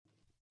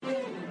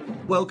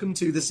Welcome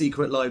to the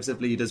Secret Lives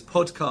of Leaders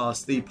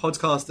podcast, the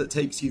podcast that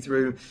takes you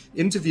through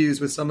interviews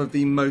with some of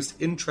the most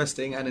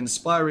interesting and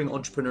inspiring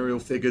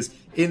entrepreneurial figures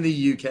in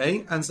the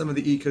UK and some of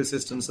the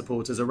ecosystem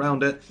supporters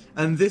around it.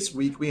 And this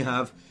week we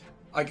have,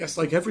 I guess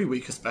like every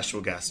week, a special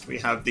guest. We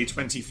have the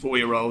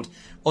 24-year-old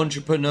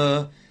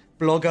entrepreneur,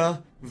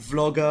 blogger,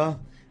 vlogger,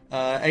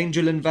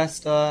 angel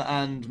investor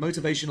and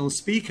motivational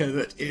speaker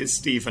that is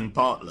Steven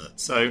Bartlett.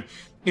 So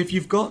if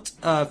you've got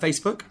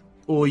Facebook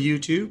or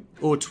YouTube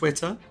or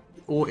Twitter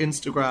or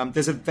Instagram,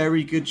 there's a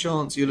very good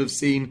chance you'll have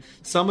seen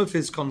some of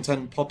his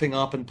content popping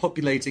up and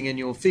populating in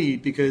your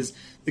feed because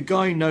the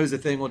guy knows a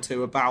thing or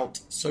two about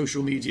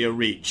social media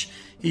reach.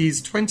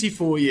 He's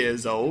 24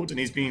 years old and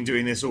he's been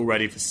doing this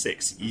already for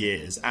 6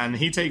 years. And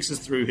he takes us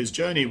through his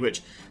journey,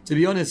 which, to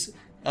be honest,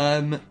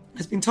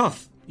 has been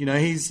tough. You know,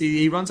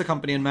 he runs a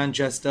company in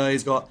Manchester.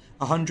 He's got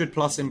 100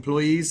 plus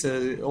employees,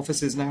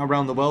 offices now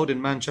around the world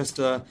in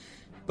Manchester,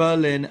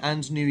 Berlin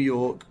and New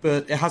York,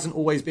 but it hasn't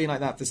always been like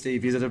that for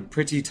Steve. He's had a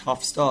pretty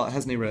tough start,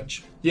 hasn't he,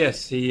 Rich?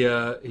 Yes, he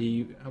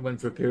went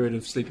for a period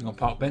of sleeping on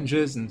park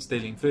benches and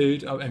stealing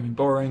food.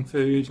 Borrowing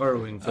food.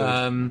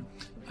 So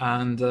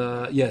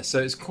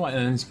it's quite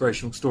an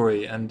inspirational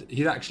story. And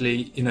he's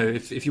actually, you know,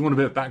 if you want a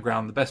bit of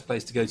background, the best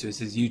place to go to is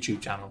his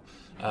YouTube channel.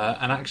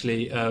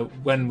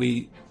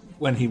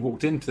 When he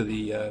walked into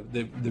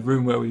the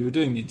room where we were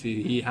doing the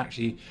interview, he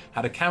actually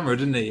had a camera,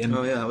 didn't he? And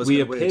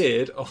we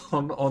appeared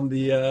on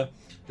the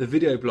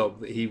video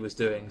blog that he was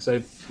doing.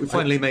 So we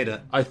finally made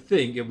it. I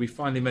think we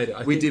finally made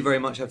it. We do very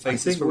much have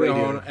faces for radio.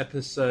 We're on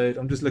episode,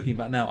 I'm just looking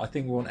back now, I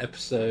think we're on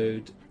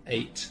episode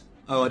 8.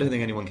 Oh, I don't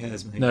think anyone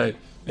cares, mate. No.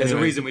 There's a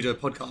reason we do a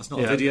podcast, not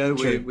a video.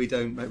 We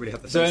don't really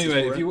have the faces. So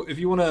anyway, if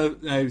you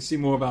want to see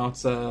more about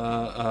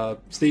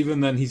Steven,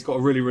 then he's got a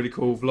really, really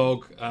cool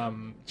vlog.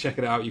 Check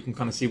it out. You can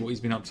kind of see what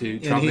he's been up to.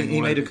 Traveling. He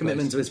made a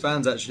commitment to his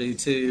fans actually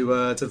to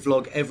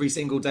vlog every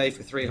single day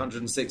for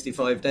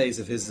 365 days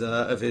of his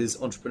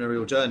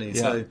entrepreneurial journey.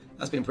 Yeah. So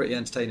that's been pretty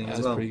entertaining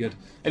as well. That's pretty good.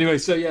 Anyway,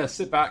 so yeah,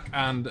 sit back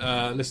and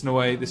listen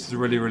away. This is a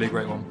really, really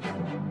great one.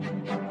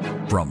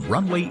 From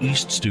Runway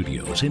East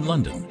Studios in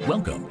London,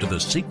 welcome to the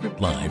Secret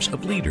Lives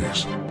of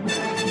Leaders.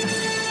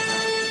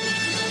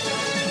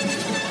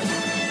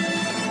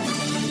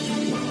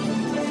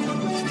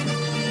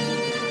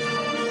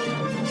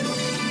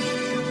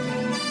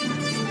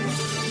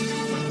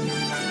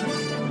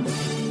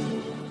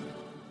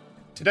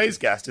 Today's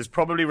guest is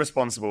probably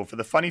responsible for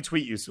the funny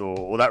tweet you saw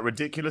or that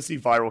ridiculously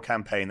viral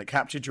campaign that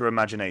captured your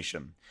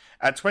imagination.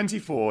 At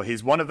 24,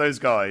 he's one of those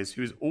guys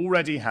who's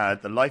already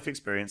had the life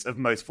experience of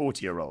most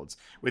 40-year-olds,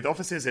 with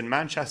offices in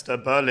Manchester,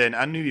 Berlin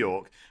and New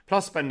York,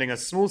 plus spending a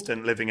small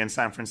stint living in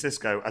San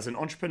Francisco as an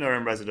entrepreneur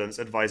in residence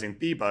advising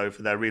Bebo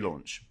for their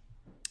relaunch.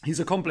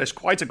 He's accomplished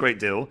quite a great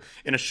deal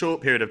in a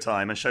short period of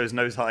time and shows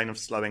no sign of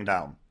slowing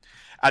down.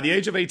 At the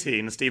age of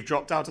 18, Steve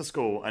dropped out of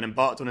school and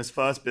embarked on his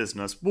first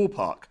business,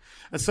 Wallpark,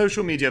 a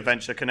social media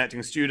venture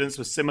connecting students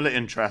with similar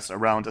interests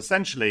around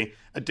essentially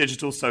a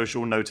digital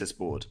social notice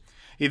board.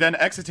 He then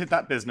exited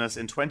that business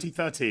in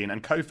 2013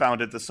 and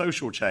co-founded The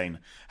Social Chain,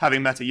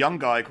 having met a young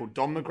guy called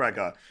Don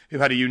McGregor, who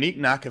had a unique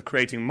knack of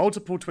creating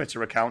multiple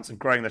Twitter accounts and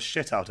growing the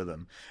shit out of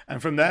them.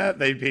 And from there,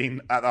 they've been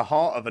at the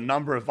heart of a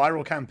number of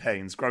viral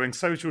campaigns, growing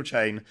Social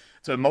Chain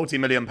to a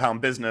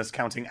multi-million-pound business,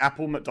 counting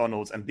Apple,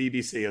 McDonald's and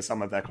BBC as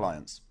some of their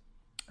clients.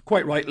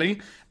 Quite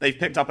rightly, they've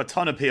picked up a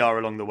ton of PR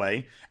along the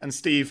way, and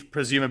Steve,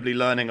 presumably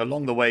learning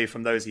along the way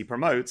from those he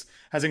promotes,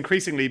 has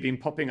increasingly been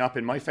popping up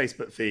in my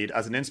Facebook feed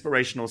as an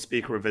inspirational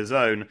speaker of his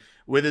own,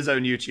 with his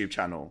own YouTube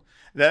channel,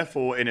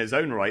 therefore in his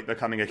own right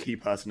becoming a key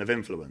person of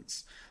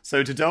influence.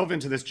 So to delve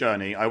into this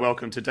journey, I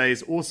welcome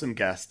today's awesome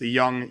guest, the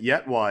young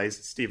yet wise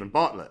Steven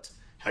Bartlett.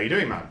 How you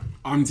doing, man?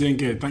 I'm doing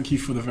good. Thank you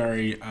for the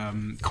very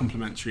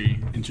complimentary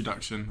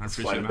introduction. I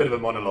appreciate that. A bit of a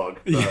monologue.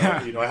 But,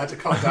 I had to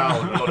cut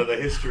down a lot of the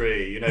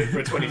history. For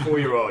a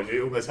 24-year-old,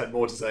 you almost had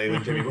more to say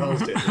than Jimmy Wells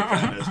did, in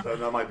fairness.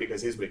 But that might be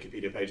because his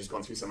Wikipedia page has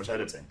gone through so much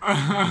editing.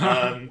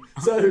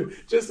 So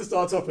just to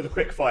start off with a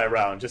quick fire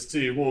round, just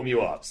to warm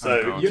you up.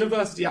 So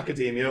university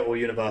academia or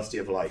University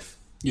of Life?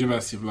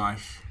 University of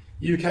Life.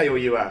 UK or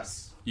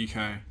US?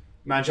 UK.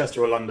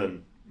 Manchester or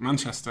London?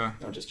 Manchester.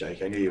 I'm just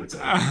joking. I knew you would say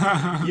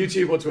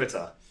YouTube or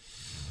Twitter?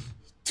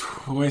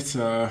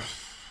 Twitter.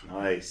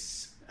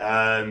 Nice.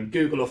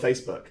 Google or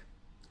Facebook?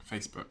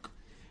 Facebook.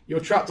 You're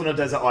trapped on a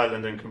desert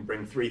island and can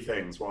bring 3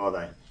 things. What are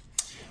they?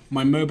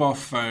 My mobile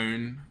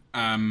phone,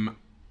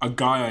 a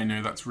guy I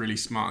know that's really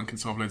smart and can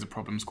solve loads of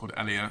problems called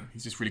Elliot.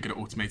 He's just really good at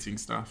automating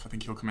stuff. I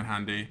think he'll come in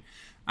handy.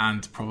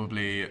 And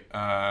probably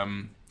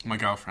my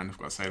girlfriend, I've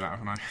got to say that,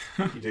 haven't I?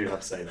 You do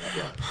have to say that,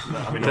 yeah. No,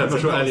 I'm not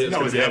sure Elliot's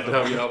going to be able to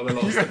help you out with a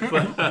lot of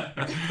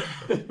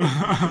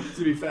stuff.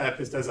 To be fair, if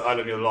it's Desert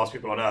Island, you're the last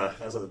people on Earth.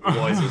 That's the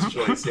wisest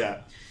choice,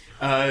 yeah.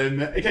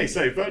 Okay,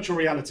 so virtual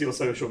reality or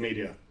social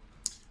media?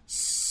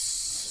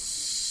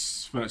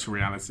 Virtual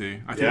reality.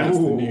 I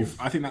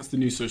think that's the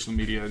new social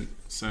media.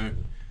 So,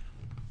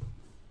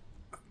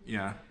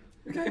 yeah.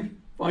 Okay.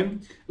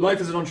 Fine.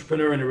 Life as an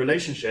entrepreneur in a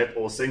relationship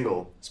or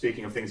single?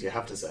 Speaking of things you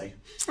have to say.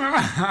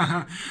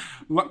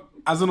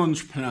 As an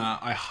entrepreneur,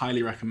 I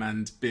highly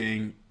recommend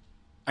being...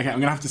 Okay, I'm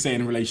going to have to say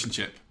in a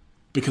relationship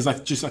because I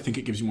think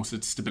it gives you more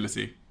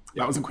stability.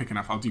 That wasn't quick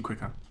enough. I'll do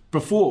quicker.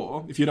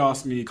 Before, if you'd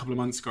asked me a couple of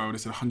months ago, I would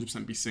have said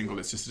 100% be single.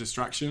 It's just a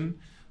distraction.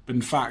 But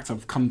in fact,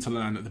 I've come to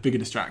learn that the bigger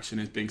distraction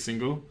is being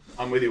single.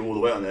 I'm with you all the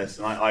way on this.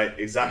 And I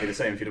exactly the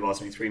same. If you'd have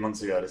asked me 3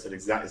 months ago, I'd have said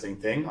exactly the same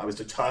thing. I was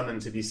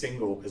determined to be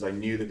single because I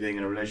knew that being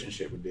in a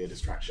relationship would be a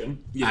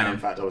distraction. Yeah. And in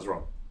fact, I was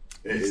wrong.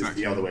 It is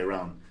the other way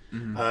around.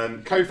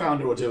 Mm-hmm.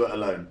 Co-founder or do it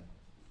alone?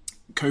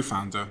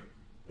 Co-founder.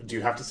 Do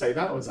you have to say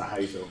that, or is that how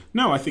you feel?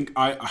 No, I think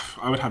I'd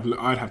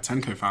have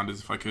 10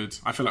 co-founders if I could.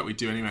 I feel like we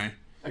do anyway.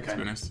 Okay. To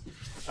be honest.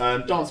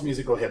 Dance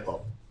music or hip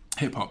hop?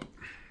 Hip hop.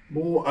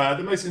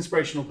 The most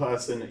inspirational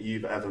person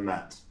you've ever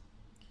met?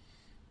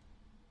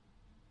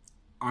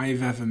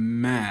 I've ever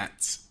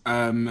met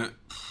Elon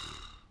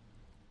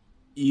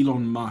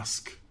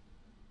Musk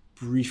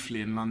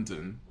briefly in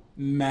London.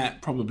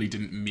 Probably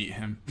didn't meet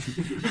him.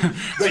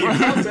 But you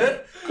got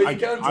it.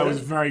 I was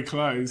very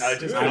close.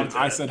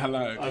 I said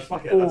hello.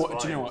 Fuck it, or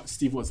do you know what?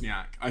 Steve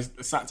Wozniak. I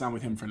sat down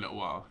with him for a little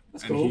while,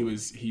 that's and cool.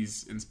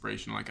 He's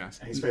inspirational, I guess.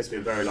 He's supposed to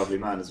be a very lovely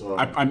man as well.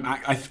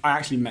 I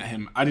actually met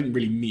him. I didn't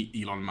really meet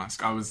Elon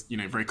Musk. I was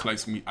very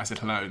close when I said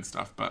hello and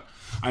stuff. But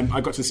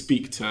I got to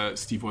speak to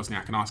Steve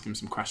Wozniak and ask him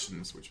some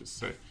questions, which was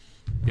so,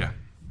 yeah.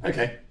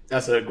 Okay,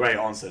 that's a great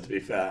answer. To be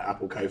fair,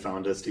 Apple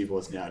co-founder Steve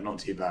Wozniak, not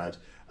too bad.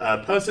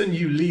 Person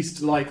you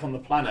least like on the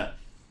planet?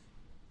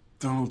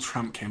 Donald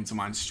Trump came to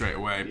mind straight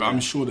away, but I'm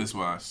sure there's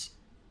worse.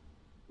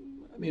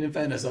 I mean, in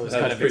fairness, I was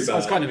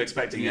kind of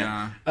expecting it.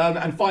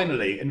 And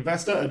finally,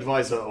 investor,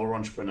 advisor, or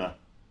entrepreneur?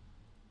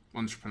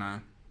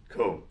 Entrepreneur.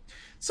 Cool.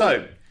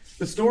 So,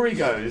 the story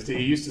goes that you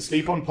used to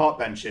sleep on park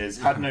benches,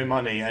 had no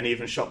money, and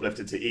even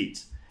shoplifted to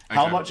eat. Okay.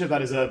 How much of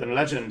that is urban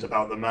legend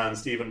about the man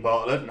Stephen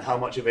Bartlett, and how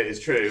much of it is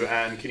true?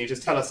 And can you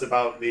just tell us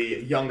about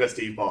the younger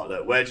Steve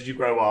Bartlett? Where did you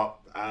grow up?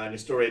 And your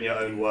story in your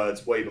own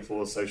words, way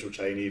before Social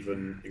Chain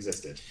even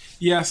existed.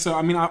 Yeah, so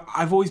I mean,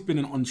 I've always been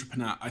an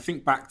entrepreneur. I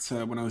think back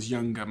to when I was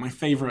younger. My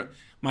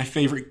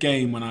favorite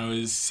game when I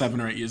was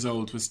 7 or 8 years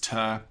old was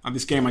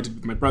this game I did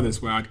with my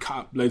brothers, where I'd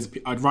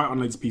write on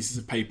loads of pieces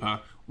of paper,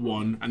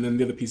 1, and then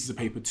the other pieces of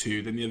paper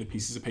 2, then the other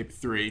pieces of paper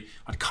 3.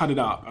 I'd cut it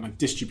up and I'd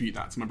distribute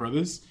that to my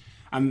brothers.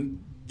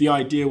 And the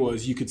idea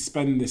was you could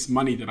spend this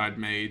money that I'd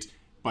made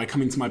by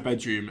coming to my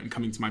bedroom and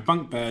coming to my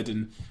bunk bed,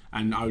 and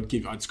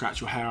I'd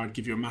scratch your hair, I'd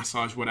give you a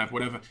massage,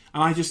 whatever.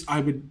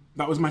 And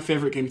that was my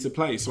favorite game to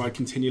play. So I'd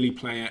continually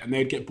play it, and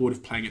they'd get bored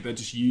of playing it. They'd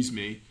just use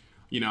me.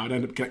 I'd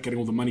end up getting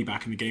all the money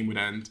back, and the game would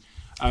end.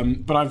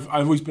 But I've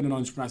always been an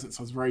entrepreneur since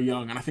I was very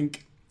young, and I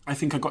think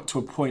I got to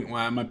a point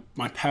where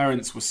my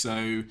parents were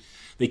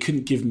they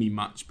couldn't give me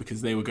much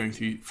because they were going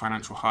through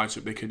financial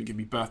hardship. They couldn't give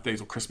me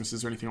birthdays or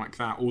Christmases or anything like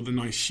that, or the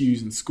nice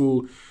shoes in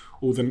school,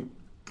 or the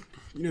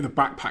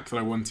backpack that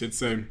I wanted.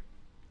 So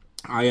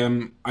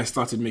I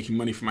started making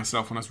money for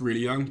myself when I was really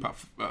young, about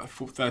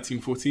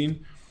 13,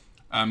 14.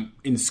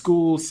 In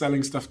school,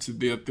 selling stuff to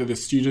the other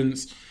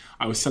students.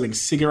 I was selling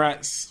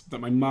cigarettes that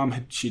my mum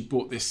she'd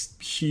bought this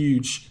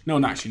huge... No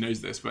one actually knows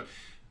this, but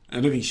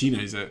I don't think she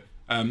knows it.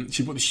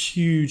 She bought this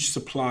huge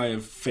supply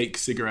of fake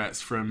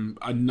cigarettes from...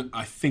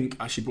 I think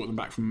she brought them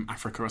back from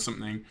Africa or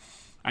something.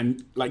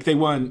 And they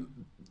weren't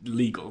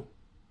legal.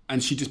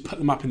 And she just put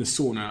them up in the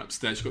sauna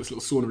upstairs. She got this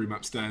little sauna room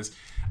upstairs.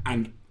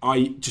 And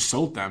I just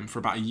sold them for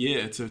about a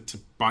year to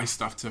buy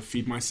stuff to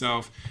feed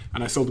myself.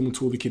 And I sold them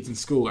to all the kids in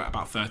school at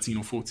about 13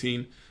 or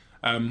 14.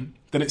 Then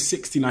at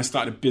 16, I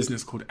started a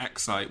business called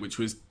Excite, which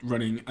was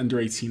running under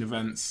 18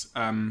 events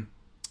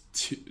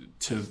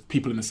to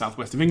people in the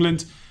southwest of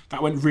England.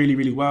 That went really,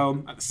 really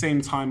well. At the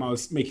same time, I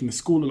was making the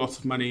school a lot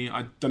of money.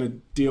 I'd done a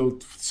deal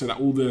so that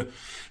all the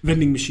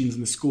vending machines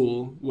in the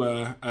school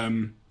were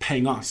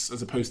paying us,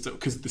 as opposed to,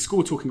 because the school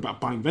were talking about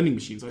buying vending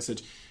machines. I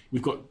said,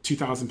 we've got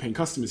 2,000 paying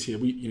customers here.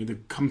 The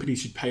company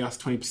should pay us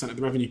 20% of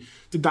the revenue.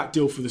 Did that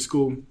deal for the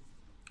school.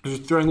 I was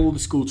throwing all the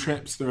school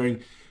trips,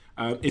 throwing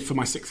it for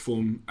my sixth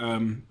form,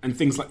 and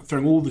things like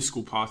throwing all the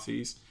school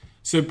parties.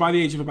 So by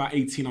the age of about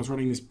 18, I was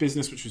running this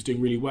business, which was doing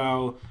really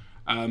well.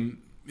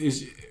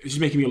 It was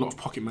making me a lot of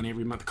pocket money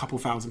every month, a couple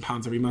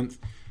 £1,000 every month.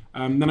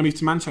 Then I moved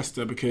to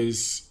Manchester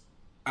because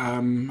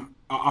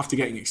after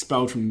getting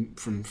expelled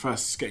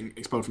getting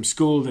expelled from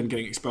school, then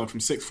getting expelled from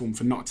sixth form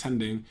for not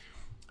attending,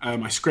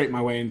 I scraped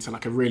my way into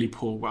a really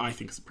poor, what I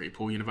think is a pretty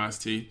poor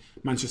university,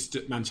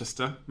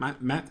 Manchester,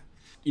 Met.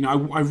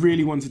 I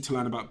really wanted to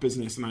learn about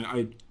business, and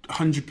I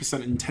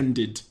 100%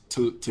 intended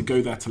to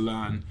go there to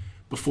learn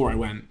before I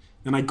went.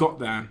 Then I got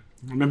there.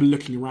 I remember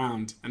looking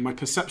around, and my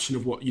perception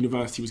of what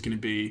university was going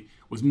to be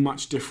was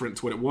much different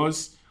to what it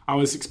was. I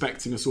was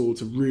expecting us all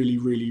to really,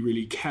 really,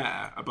 really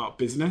care about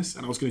business,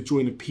 and I was going to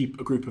join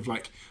a group of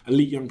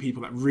elite young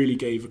people that really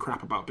gave a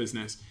crap about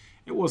business.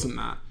 It wasn't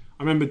that.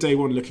 I remember day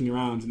one looking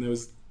around, and there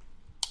was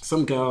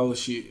some girl,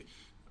 she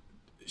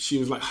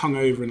was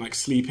hungover and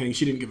sleeping.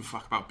 She didn't give a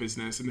fuck about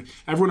business. And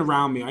everyone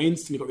around me, I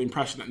instantly got the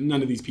impression that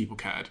none of these people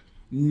cared.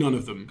 None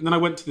of them. And then I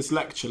went to this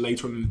lecture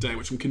later on in the day,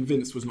 which I'm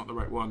convinced was not the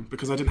right one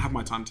because I didn't have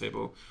my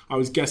timetable. I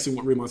was guessing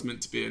what room I was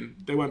meant to be in.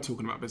 They weren't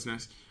talking about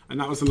business. And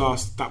that was the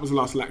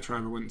last lecture I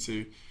ever went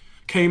to.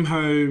 Came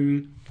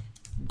home,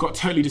 got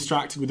totally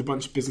distracted with a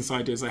bunch of business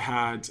ideas I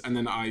had, and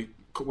then I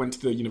went to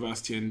the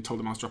university and told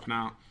them I was dropping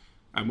out.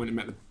 And went and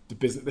met the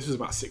business. This was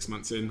about 6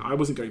 months in. I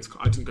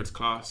didn't go to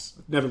class.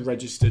 Never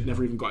registered.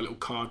 Never even got a little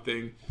card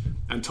thing.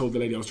 And told the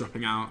lady I was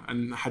dropping out.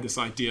 And had this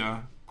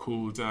idea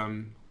called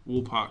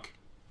Woolpark.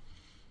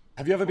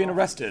 Have you ever been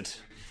arrested?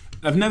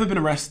 I've never been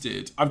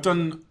arrested. I've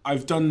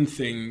done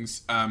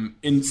things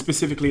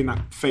specifically in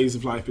that phase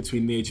of life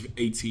between the age of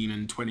 18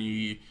 and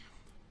 20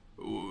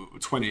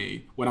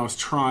 when I was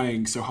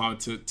trying so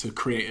hard to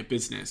create a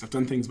business. I've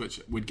done things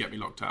which would get me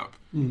locked up.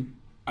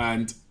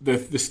 And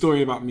the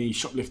story about me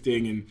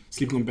shoplifting and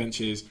sleeping on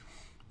benches,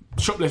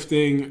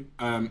 shoplifting,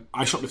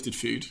 I shoplifted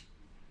food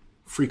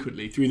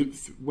frequently.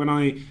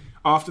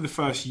 After the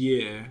first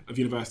year of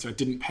university, I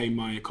didn't pay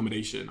my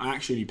accommodation. I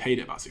actually only paid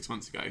it about 6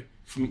 months ago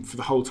for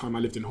the whole time I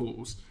lived in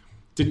halls.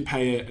 Didn't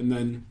pay it, and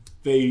then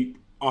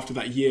after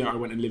that year, I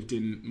went and lived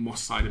in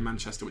Moss Side in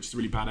Manchester, which is a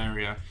really bad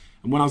area.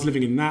 And when I was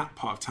living in that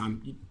part of town,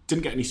 you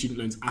didn't get any student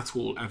loans at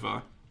all,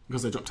 ever,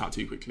 because I dropped out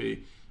too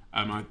quickly.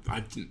 I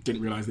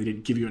didn't realise they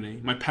didn't give you any.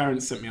 My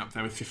parents sent me up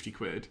there with 50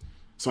 quid,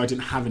 so I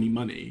didn't have any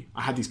money.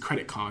 I had these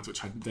credit cards,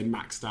 which I then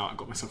maxed out. I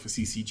got myself a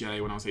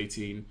CCJ when I was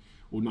 18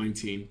 or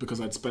 19, because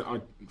I had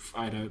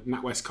a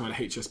NatWest card, a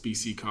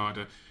HSBC card,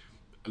 a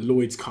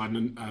Lloyd's card,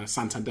 and a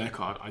Santander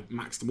card. I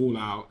maxed them all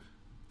out.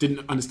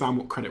 Didn't understand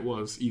what credit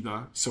was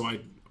either, so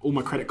all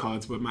my credit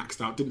cards were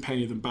maxed out. Didn't pay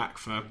any of them back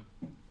for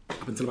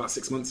up until about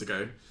 6 months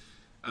ago.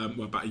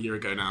 About a year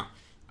ago now,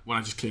 when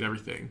I just cleared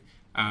everything.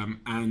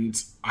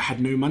 And I had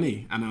no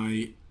money, and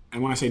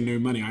when I say no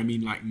money, I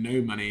mean like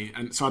no money.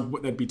 And so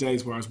there'd be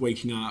days where I was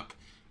waking up,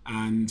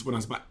 and when I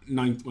was when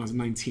I was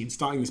 19,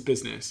 starting this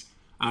business,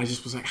 and I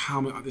just was like,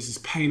 this is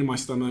pain in my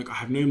stomach. I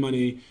have no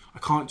money. I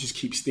can't just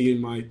keep stealing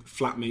my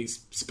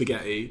flatmates'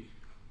 spaghetti.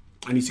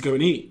 I need to go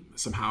and eat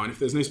somehow. And if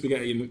there's no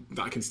spaghetti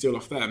that I can steal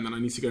off them, then I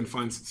need to go and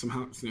find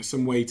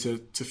some way to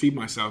feed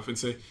myself. And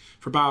so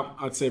for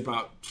I'd say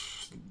about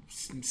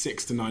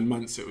 6 to 9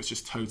 months, it was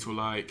just total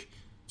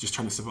just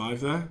trying to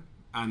survive there,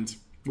 and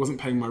wasn't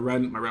paying my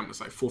rent. My rent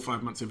was like 4 or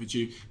 5 months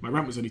overdue. My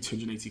rent was only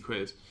 280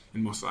 quid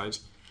in Moss Side.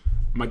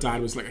 My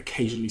dad was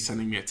occasionally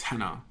sending me a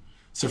tenner.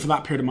 So for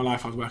that period of my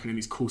life, I was working in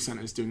these call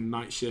centres, doing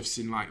night shifts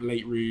in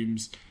late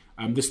rooms.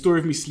 The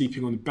story of me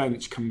sleeping on the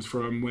bench comes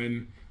from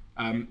when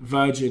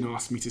Virgin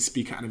asked me to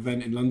speak at an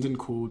event in London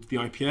called the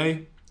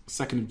IPA,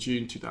 2nd of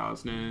June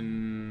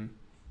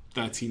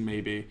 2013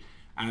 maybe,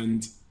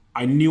 and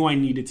I knew I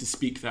needed to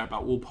speak there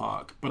about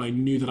Woolpark, but I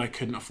knew that I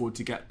couldn't afford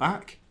to get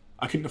back.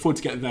 I couldn't afford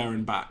to get there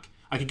and back.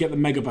 I could get the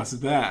megabus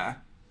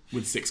there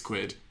with 6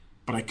 quid,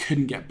 but I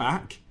couldn't get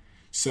back.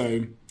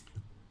 So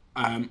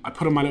I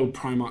put on my little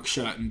Primark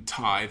shirt and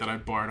tie that I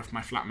borrowed off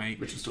my flatmate.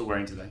 Which you're still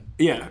wearing today.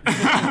 Yeah.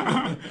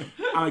 And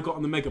I got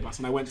on the megabus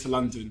and I went to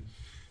London.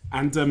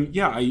 And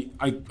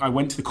I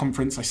went to the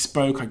conference, I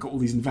spoke, I got all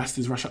these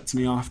investors rush up to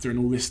me after and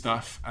all this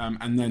stuff.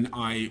 And then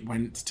I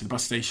went to the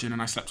bus station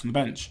and I slept on the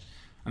bench.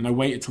 And I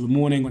waited till the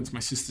morning, went to my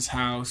sister's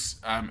house,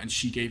 and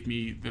she gave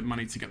me the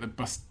money to get the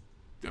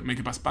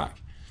megabus back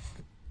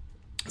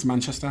to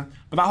Manchester.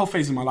 But that whole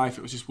phase of my life,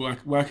 it was just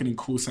working in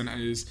call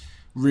centres,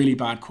 really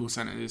bad call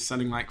centres,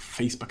 selling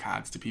Facebook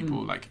ads to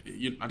people. I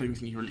don't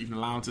think you're even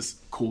allowed to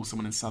call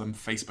someone and sell them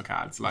Facebook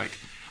ads,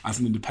 as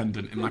an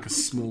independent in a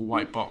small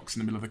white box in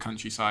the middle of the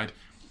countryside.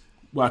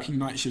 Working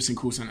night shifts in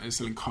call centres,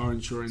 selling car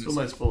insurance. It's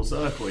almost full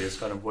circle. It's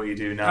kind of what you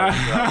do now.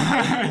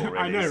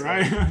 I know,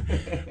 right?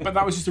 But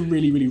that was just a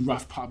really, really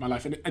rough part of my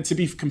life. And to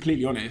be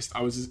completely honest,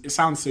 it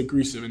sounds so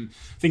gruesome, and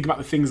think about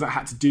the things that I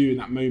had to do in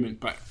that moment,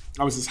 but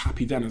I was as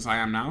happy then as I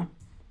am now.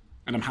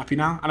 And I'm happy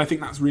now. And I think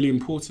that's really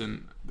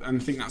important.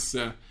 And I think that's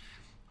one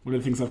of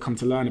the things I've come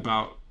to learn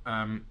about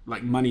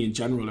money in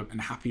general and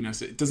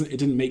happiness. It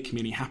didn't make me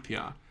any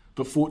happier,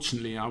 but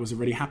fortunately I was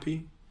already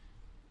happy.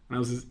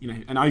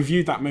 And and I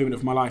viewed that moment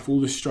of my life, all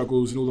the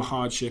struggles and all the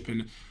hardship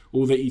and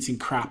all the eating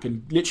crap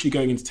and literally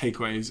going into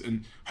takeaways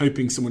and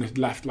hoping someone had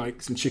left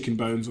some chicken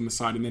bones on the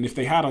side, and then if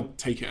they had, I'd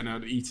take it and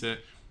I'd eat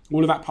it.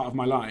 All of that part of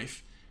my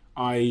life,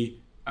 I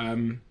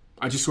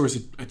just saw as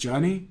a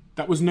journey.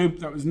 There was no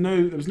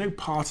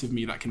part of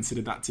me that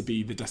considered that to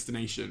be the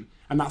destination,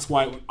 and that's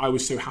why I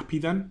was so happy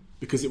then,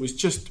 because it was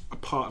just a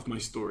part of my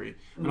story.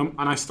 And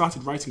I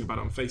started writing about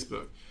it on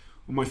Facebook.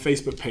 On my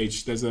Facebook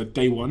page, there's a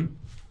day one.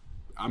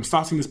 I'm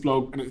starting this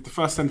blog, and the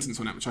first sentence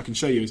on it, which I can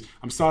show you, is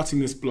I'm starting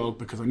this blog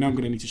because I know I'm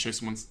going to need to show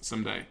someone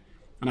someday.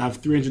 And I have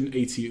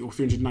 380 or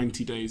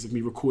 390 days of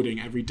me recording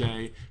every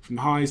day, from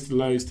the highs to the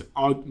lows, to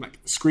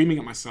screaming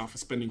at myself for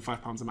spending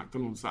 £5 at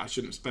McDonald's that I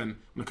shouldn't have spent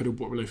when I could have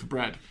bought a loaf of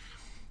bread.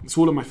 It's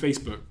all on my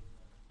Facebook,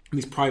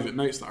 these private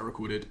notes that I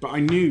recorded. But I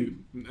knew,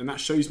 and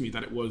that shows me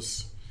that it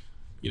was,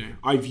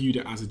 I viewed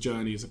it as a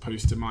journey as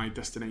opposed to my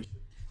destination.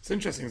 It's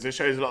interesting because it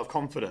shows a lot of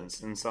confidence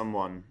in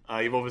someone.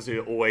 You've obviously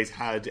always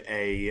had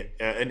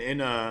an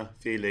inner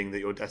feeling that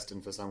you're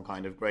destined for some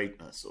kind of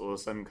greatness or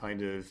some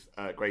kind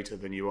of greater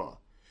than you are,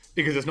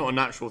 because it's not a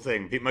natural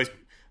thing.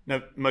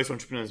 Most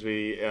entrepreneurs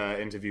we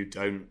interview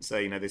don't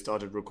say they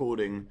started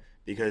recording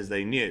because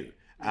they knew,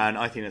 and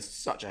I think it's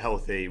such a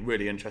healthy,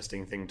 really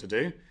interesting thing to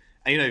do.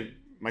 And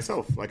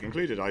myself,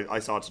 included, I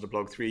started a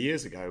blog 3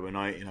 years ago, and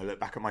I look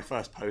back at my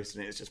first post,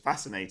 and it's just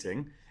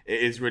fascinating. It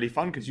is really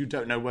fun because you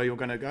don't know where you're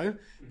going to go.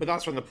 But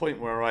that's from the point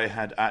where I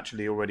had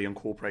actually already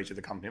incorporated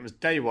the company. It was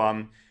day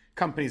one,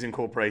 company's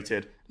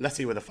incorporated, let's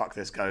see where the fuck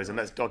this goes and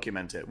let's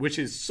document it, which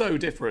is so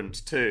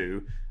different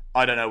to,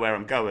 I don't know where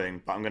I'm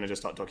going, but I'm going to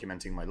just start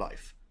documenting my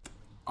life.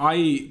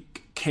 I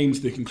came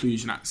to the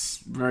conclusion at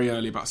very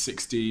early, about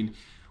 16,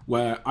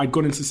 where I'd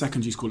gone into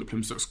secondary school at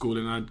Plymstock School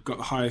and I'd got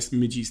the highest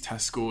midges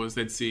test scores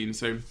they'd seen.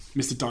 So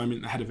Mr.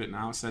 Diamond, the head of it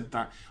now, said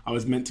that I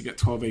was meant to get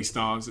 12 A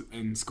stars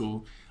in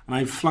school. And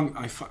I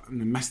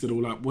messed it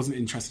all up, wasn't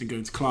interested in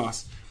going to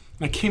class.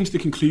 And I came to the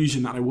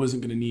conclusion that I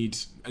wasn't going to need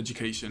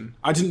education.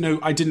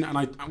 When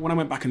I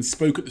went back and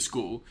spoke at the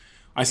school,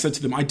 I said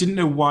to them, I didn't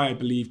know why I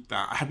believed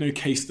that. I had no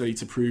case study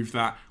to prove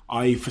that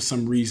I, for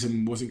some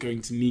reason, wasn't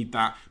going to need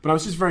that. But I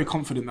was just very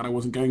confident that I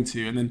wasn't going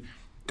to. And then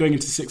going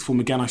into sixth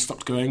form again, I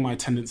stopped going. My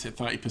attendance hit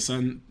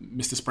 30%.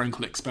 Mr.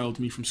 Sprenkle expelled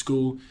me from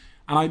school.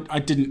 And I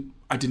didn't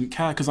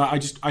care because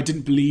I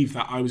didn't believe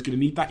that I was going to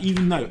need that,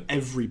 even though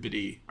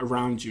everybody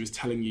around you is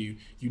telling you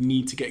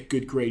need to get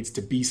good grades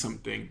to be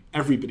something.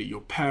 Everybody,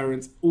 your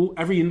parents,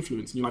 every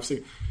influence in your life. So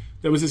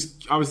I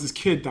was this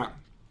kid that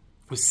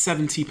was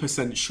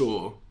 70%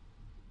 sure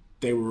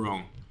they were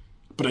wrong,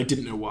 but I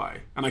didn't know why,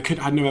 and I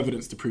had no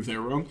evidence to prove they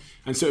were wrong.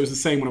 And so it was the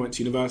same when I went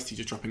to university,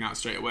 just dropping out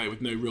straight away with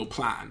no real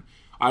plan.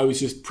 I was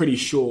just pretty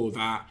sure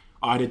that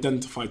I'd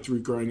identified through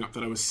growing up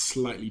that I was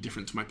slightly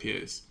different to my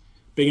peers.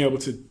 Being able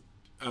to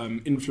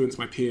influence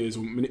my peers,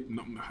 or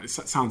it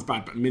sounds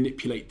bad, but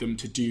manipulate them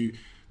to do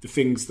the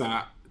things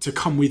to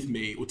come with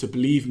me, or to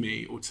believe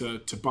me, or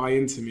to buy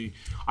into me.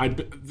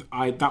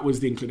 That was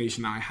the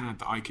inclination that I had,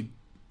 that I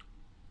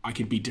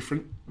could be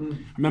different. I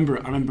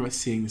remember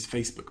seeing this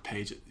Facebook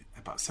page at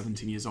about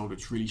 17 years old,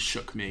 which really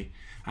shook me,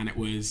 and it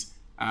was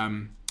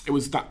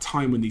that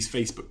time when these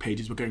Facebook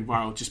pages were going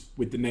viral, just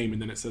with the name,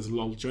 and then it says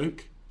 "lol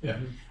joke." Yeah,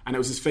 and it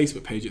was this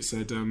Facebook page. It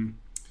said,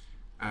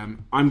 "I'm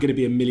going to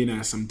be a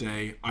millionaire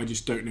someday. I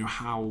just don't know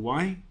how or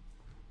why,"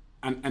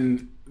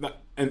 and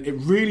it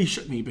really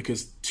shook me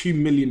because 2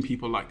 million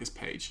people liked this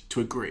page to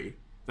agree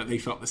that they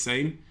felt the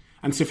same.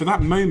 And so for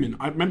that moment,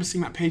 I remember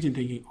seeing that page and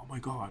thinking, "Oh my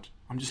God,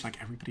 I'm just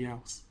like everybody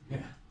else." Yeah.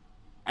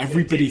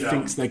 Everybody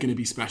thinks they're going to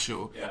be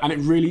special. Yeah. And it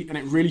really,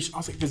 I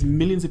was like, there's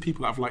millions of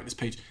people that have liked this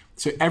page.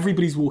 So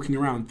everybody's walking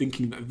around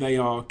thinking that they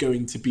are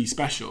going to be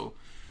special.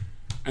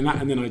 And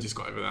then I just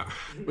got over that.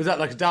 Was that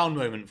like a down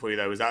moment for you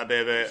though? Was that a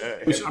bit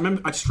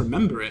of I just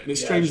remember it. And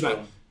it's strange that,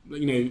 I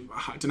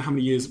don't know how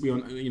many years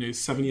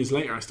 7 years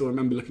later, I still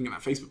remember looking at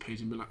that Facebook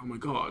page and being like, oh my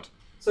God.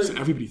 So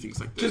everybody thinks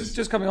like this.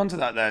 Just coming on to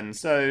that then.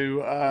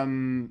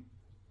 So,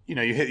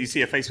 you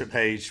see a Facebook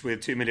page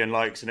with 2 million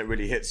likes and it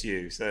really hits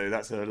you. So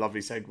that's a lovely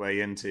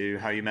segue into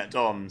how you met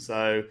Dom.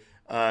 So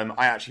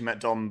I actually met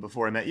Dom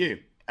before I met you.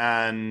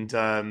 And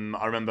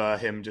I remember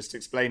him just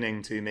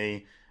explaining to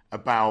me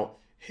about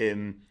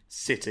him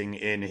sitting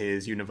in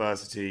his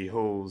university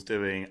halls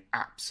doing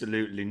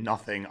absolutely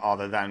nothing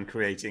other than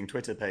creating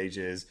Twitter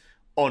pages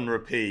on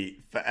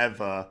repeat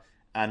forever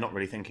and not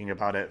really thinking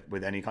about it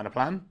with any kind of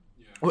plan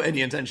or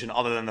any intention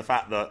other than the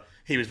fact that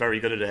he was very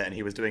good at it and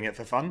he was doing it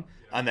for fun,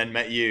 and then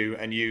met you,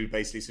 and you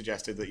basically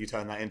suggested that you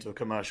turn that into a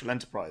commercial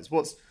enterprise.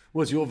 What's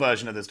your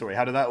version of the story?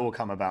 How did that all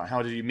come about?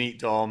 How did you meet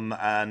Dom,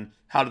 and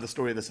how did the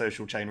story of the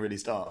social chain really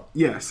start?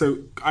 Yeah, so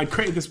I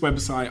created this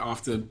website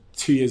after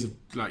 2 years of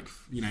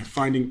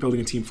building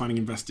a team, finding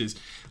investors,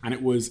 and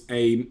it was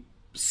a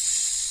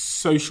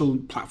social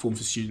platform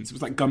for students. It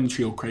was like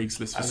Gumtree or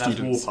Craigslist for students.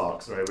 And that's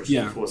Warpark, sorry, which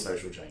is before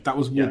social chain. That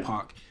was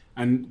Warpark. Yeah.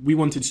 And we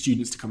wanted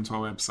students to come to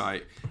our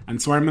website. And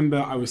so I remember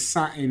I was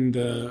sat in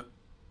the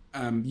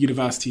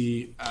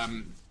university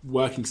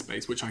working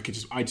space, which I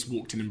just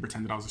walked in and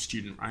pretended I was a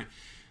student, right?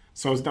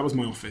 So that was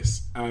my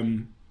office.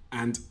 And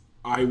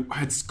I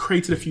had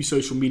created a few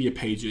social media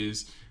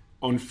pages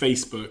on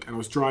Facebook, and I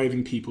was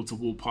driving people to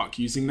Warpark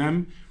using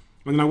them.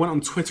 And then I went on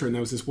Twitter, and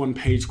there was this one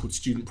page called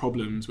Student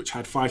Problems, which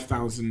had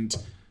 5,000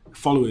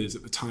 followers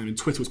at the time. And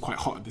Twitter was quite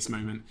hot at this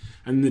moment.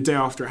 And the day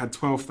after, it had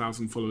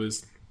 12,000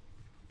 followers.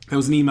 There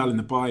was an email in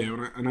the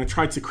bio, and I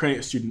tried to create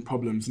a Student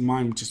Problems, and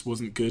mine just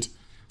wasn't good.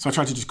 So I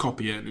tried to just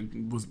copy it, and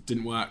it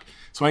didn't work.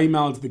 So I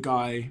emailed the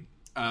guy,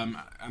 and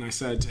I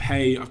said,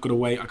 "Hey, I've got a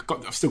way.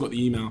 I've still got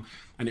the email,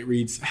 and it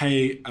reads,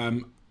 "Hey,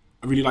 I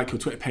really like your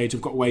Twitter page.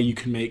 I've got a way you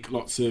can make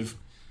lots of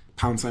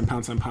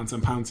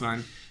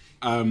 £,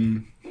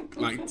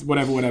 like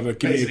whatever.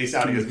 Basically,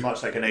 sounding as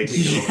much like an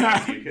 18-year-old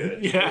as you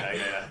could.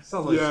 Yeah.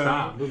 Sounds like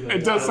spam, doesn't it?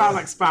 It does sound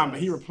like spam. But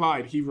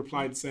he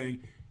replied saying,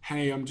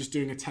 hey, I'm just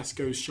doing a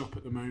Tesco's shop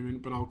at the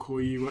moment, but I'll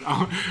call you,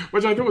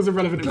 which I thought was a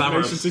relevant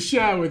information to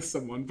share with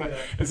someone. But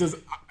it says,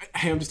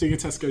 hey, I'm just doing a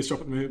Tesco's shop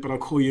at the moment, but I'll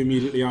call you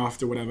immediately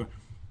after, whatever.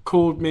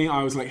 Called me,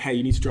 I was like, hey,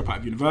 you need to drop out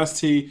of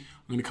university,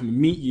 I'm going to come and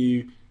meet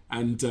you.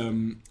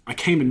 And I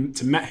came in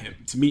to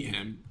meet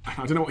him.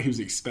 I don't know what he was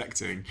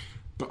expecting,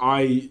 but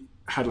I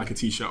had like a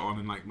t-shirt on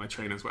and like my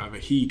trainers, whatever.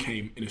 He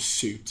came in a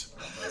suit,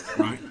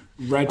 right?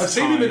 Red tie. I've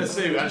seen him in a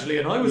suit actually,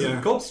 and I was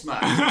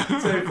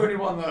gobsmacked. So for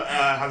anyone that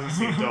hasn't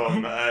seen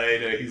Dom,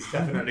 he's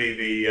definitely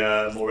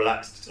the more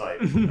relaxed type,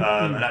 and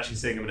actually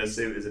seeing him in a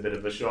suit is a bit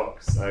of a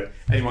shock. So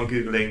anyone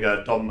googling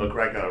Dom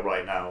McGregor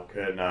right now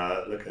can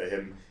look at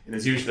him in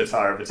his usual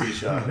attire of a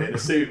t-shirt, in a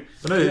suit.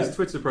 I know his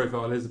Twitter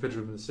profile. Here's a picture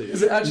of him in a suit.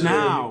 Is it actually?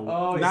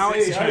 Now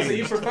it's changed. So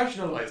you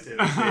professionalised him.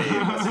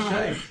 That's a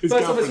shame.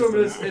 First time I saw him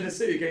in a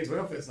suit, he came to my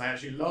office, and I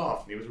actually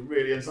laughed, and he was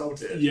really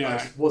insulted. Yeah, I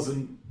just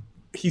wasn't.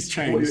 He's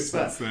changed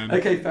since then.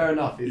 Okay, fair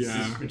enough. He's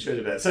matured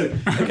a bit. So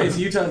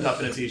you turned up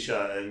in a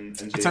t-shirt and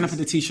jeans. I turned up in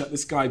a t-shirt.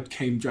 This guy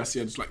came dressed. He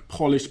had just like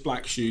polished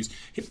black shoes.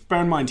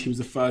 Bear in mind, he was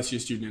a first-year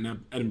student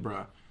in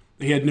Edinburgh.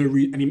 He had no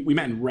and we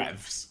met in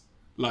Revs.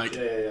 Like,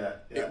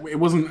 it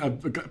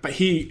wasn't but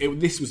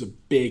this was a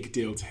big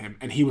deal to him,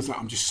 and he was like,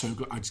 "I'm just so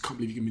glad. I just can't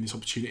believe you gave me this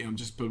opportunity. I'm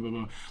just blah blah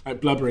blah,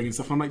 like blubbering and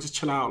stuff." And I'm like, "Just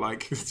chill out.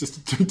 Like, it's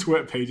just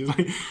Twitter pages."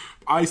 Like,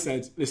 I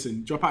said,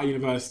 "Listen, drop out of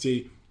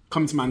university,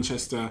 come to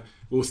Manchester.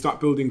 We'll start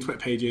building Twitter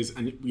pages,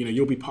 and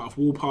you'll be part of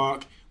Wool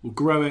Park. We'll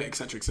grow it,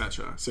 etc.,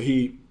 etc." So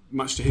he,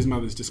 much to his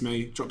mother's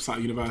dismay, drops out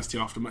of university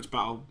after much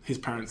battle. His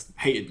parents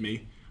hated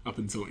me up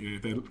until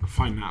they're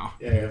fine now.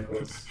 Yeah, of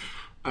course.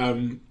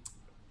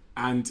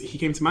 And he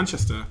came to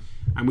Manchester,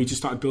 and we just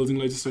started building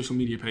loads of social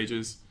media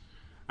pages,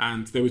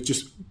 and they were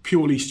just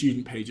purely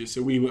student pages.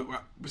 So we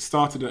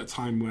started at a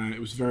time where it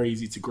was very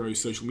easy to grow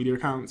social media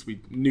accounts. We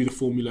knew the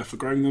formula for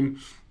growing them.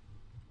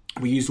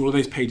 We used all of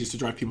those pages to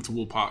drive people to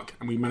Wool Park,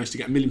 and we managed to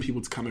get 1 million people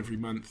to come every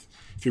month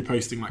through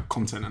posting like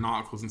content and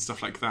articles and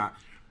stuff like that.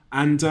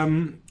 And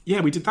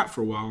we did that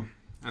for a while,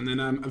 and then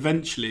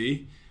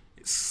eventually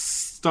it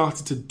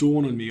started to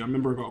dawn on me. I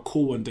remember I got a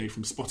call one day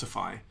from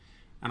Spotify,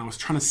 and I was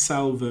trying to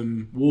sell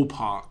them Wool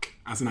Park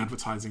as an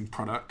advertising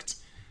product,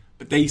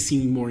 but they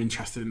seemed more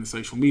interested in the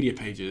social media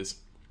pages.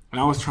 And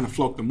I was trying to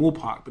flog them Wool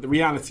Park, but the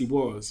reality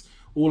was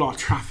all our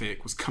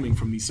traffic was coming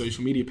from these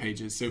social media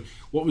pages. So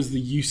what was the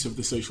use of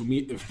the social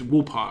media, of the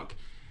Wool Park?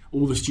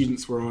 All the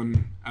students were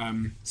on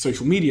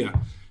social media.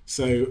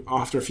 So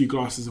after a few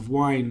glasses of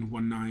wine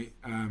one night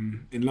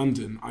in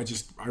London, I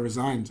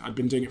resigned. I'd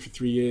been doing it for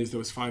 3 years. There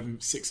was 5 or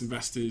 6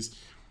 investors,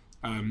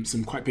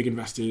 some quite big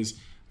investors.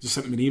 Just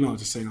sent them an email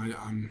just saying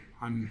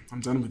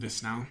I'm done with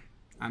this now.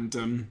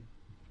 And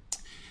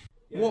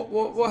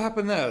what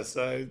happened there?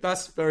 So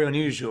that's very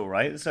unusual,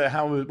 right? So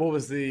what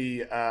was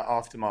the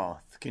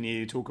aftermath? Can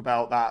you talk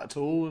about that at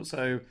all?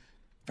 So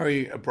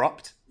very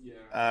abrupt.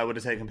 Yeah. Would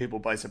have taken people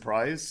by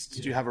surprise.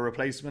 Did you have a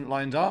replacement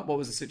lined up? What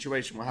was the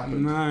situation? What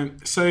happened? No.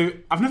 So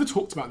I've never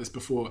talked about this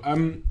before.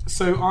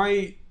 So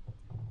I,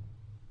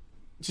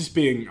 just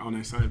being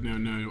honest, I have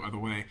no other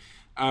way.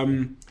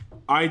 There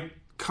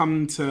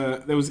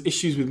was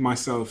issues with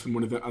myself and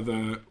one of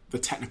the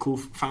technical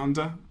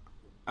founder,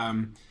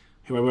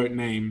 who I won't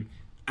name,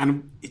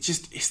 and it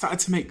started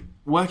to make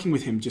working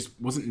with him just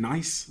wasn't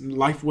nice.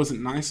 Life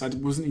wasn't nice. I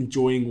wasn't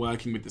enjoying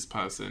working with this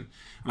person,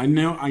 and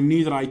I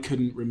knew that I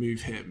couldn't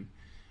remove him.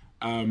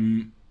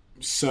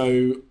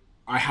 So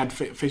I had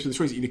faced with the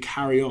choice: either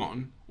carry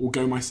on or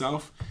go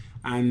myself.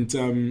 And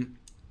none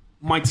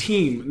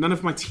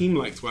of my team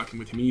liked working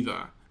with him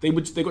either. They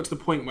got to the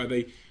point where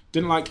they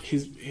didn't like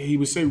he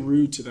was so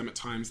rude to them at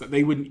times that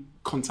they wouldn't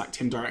contact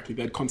him directly.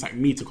 They'd contact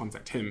me to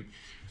contact him.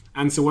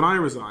 And so when I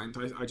resigned,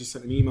 I just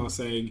sent an email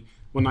saying,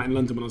 one night in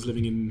London when I was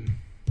living in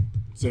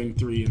Zone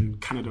 3 in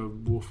Canada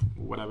Water,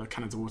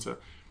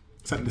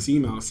 sent this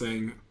email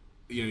saying,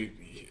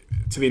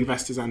 to the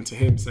investors and to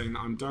him, saying that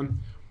I'm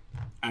done.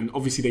 And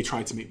obviously they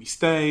tried to make me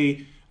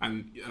stay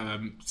and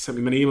sent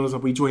me many emails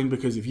of we joined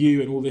because of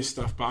you and all this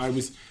stuff.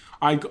 But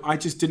I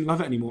just didn't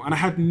love it anymore. And I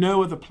had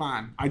no other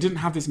plan. I didn't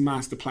have this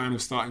master plan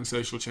of starting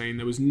Social Chain.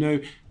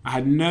 I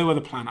had no other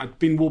plan. I'd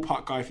been Wool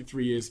Park guy for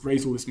 3 years,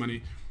 raised all this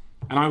money,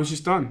 and I was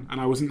just done. And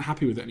I wasn't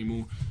happy with it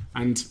anymore.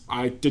 And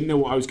I didn't know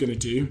what I was going to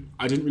do.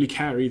 I didn't really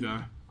care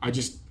either. I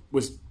just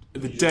was,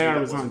 the day I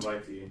resigned, I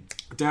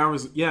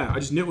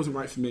just knew it wasn't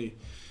right for me.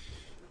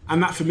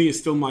 And that for me is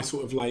still my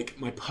sort of like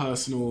my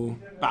personal,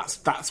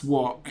 that's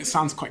what, it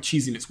sounds quite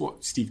cheesy and it's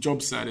what Steve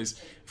Jobs said is,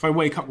 if I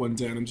wake up one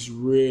day and I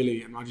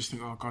just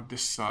think, oh God,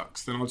 this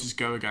sucks, then I'll just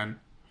go again.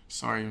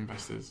 Sorry,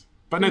 investors.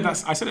 But no,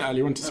 I said it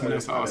earlier on to someone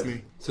else that asked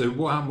me. So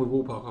what happened with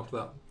Wool Park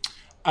after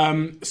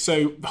that?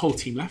 So the whole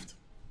team left.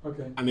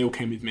 Okay. And they all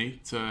came with me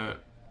to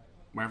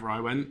wherever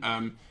I went.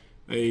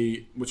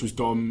 Which was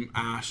Dom,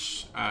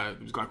 Ash, there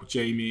was a guy called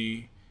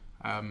Jamie,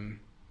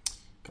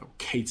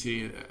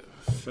 Katie,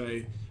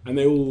 Faye, and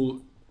they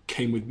all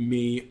came with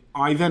me.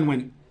 I then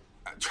went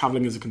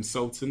travelling as a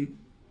consultant.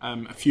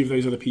 A few of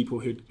those other people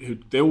who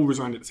they all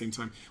resigned at the same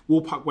time.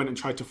 Wool Park went and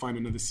tried to find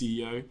another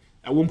CEO.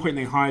 At one point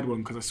they hired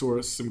one because I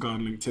saw some guy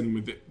on LinkedIn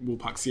with Wool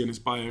Park CEO in his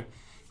bio.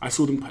 I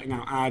saw them putting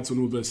out ads on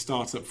all the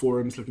startup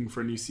forums looking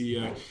for a new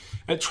CEO.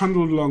 It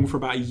trundled along for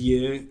about a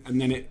year, and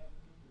then it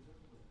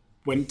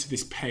went to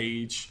this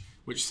page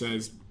which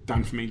says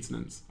down for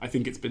maintenance. I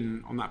think it's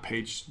been on that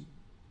page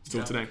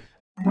still today.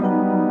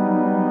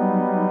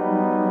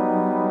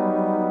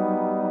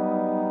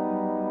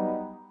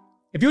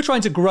 If you're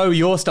trying to grow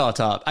your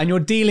startup and you're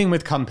dealing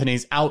with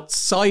companies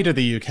outside of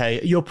the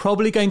UK, you're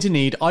probably going to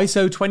need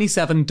ISO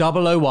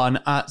 27001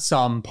 at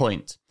some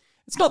point.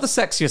 It's not the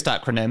sexiest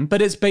acronym,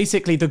 but it's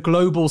basically the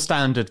global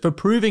standard for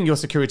proving your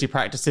security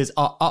practices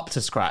are up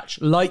to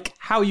scratch, like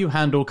how you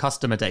handle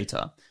customer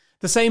data.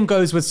 The same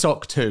goes with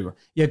SOC 2.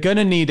 You're going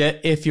to need it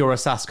if you're a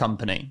SaaS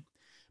company.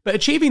 But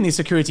achieving these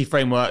security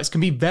frameworks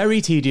can be very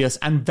tedious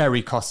and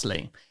very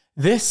costly.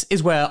 This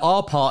is where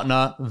our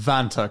partner,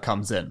 Vanta,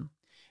 comes in.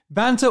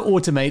 Vanta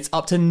automates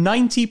up to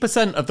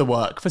 90% of the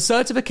work for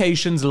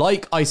certifications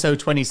like ISO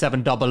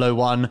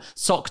 27001,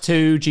 SOC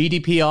 2,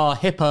 GDPR,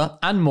 HIPAA,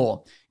 and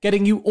more,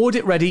 getting you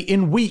audit ready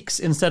in weeks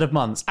instead of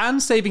months,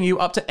 and saving you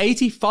up to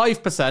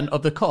 85%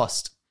 of the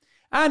cost.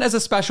 And as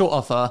a special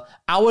offer,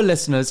 our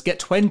listeners get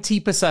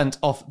 20%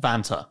 off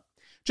Vanta.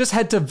 Just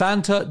head to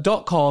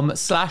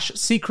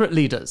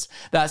vanta.com/secretleaders.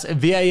 That's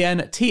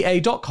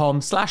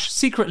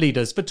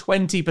VANTA.com/secretleaders for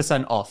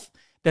 20% off.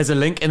 There's a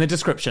link in the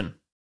description.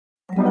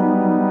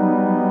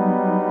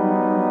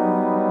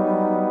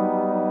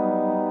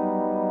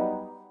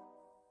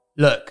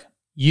 Look,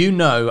 you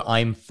know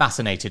I'm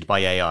fascinated by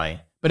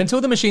AI, but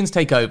until the machines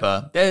take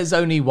over, there's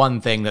only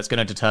one thing that's going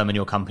to determine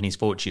your company's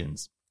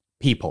fortunes.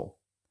 People.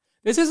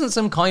 This isn't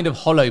some kind of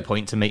hollow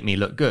point to make me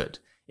look good.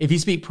 If you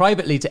speak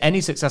privately to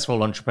any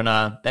successful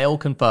entrepreneur, they'll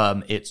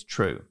confirm it's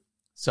true.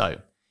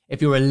 So,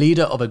 if you're a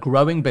leader of a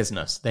growing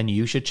business, then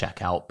you should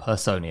check out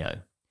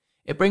Personio.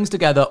 It brings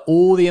together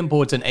all the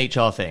important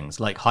HR things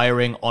like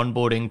hiring,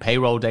 onboarding,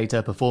 payroll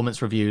data,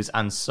 performance reviews,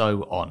 and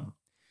so on.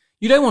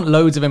 You don't want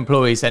loads of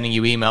employees sending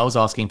you emails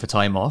asking for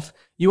time off.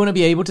 You want to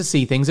be able to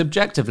see things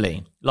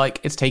objectively,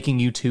 like it's taking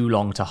you too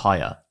long to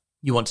hire.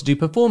 You want to do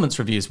performance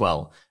reviews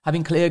well,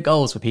 having clear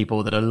goals for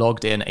people that are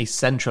logged in a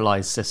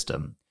centralized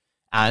system.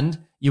 And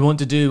you want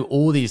to do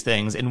all these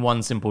things in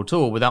one simple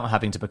tool without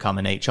having to become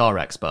an HR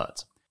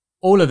expert.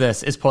 All of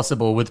this is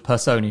possible with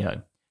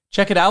Personio.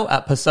 Check it out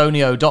at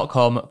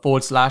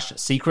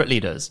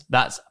personio.com/secretleaders.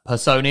 That's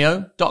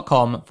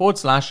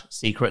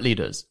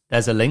personio.com/secretleaders.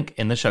 There's a link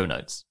in the show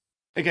notes.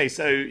 Okay,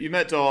 so you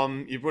met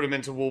Dom, you brought him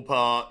into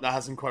Woolpart, that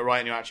hasn't quite right,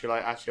 and you're actually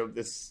like,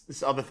 this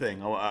other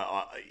thing,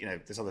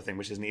 this other thing,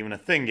 which isn't even a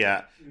thing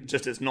yet,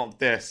 just it's not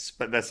this,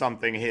 but there's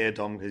something here,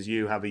 Dom, because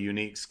you have a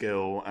unique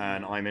skill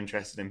and I'm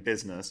interested in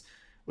business.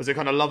 Was it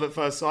kind of love at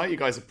first sight? You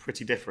guys are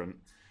pretty different,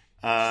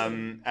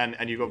 and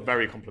you've got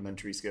very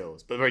complementary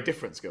skills, but very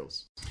different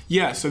skills.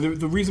 Yeah, so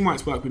the reason why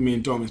it's worked with me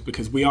and Dom is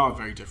because we are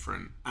very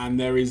different, and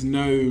there is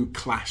no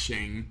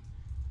clashing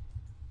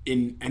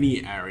in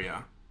any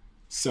area.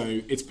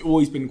 So it's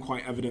always been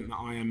quite evident that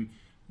I am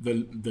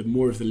the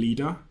more of the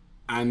leader,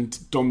 and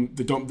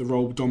the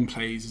role Dom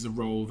plays is a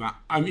role that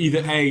I'm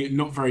either A,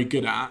 not very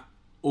good at,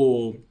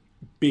 or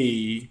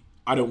B,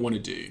 I don't want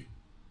to do,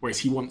 whereas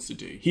he wants to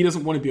do. He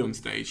doesn't want to be on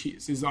stage.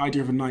 It's his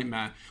idea of a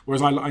nightmare,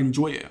 whereas I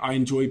enjoy it. I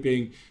enjoy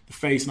being the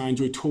face, and I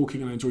enjoy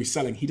talking, and I enjoy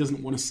selling. He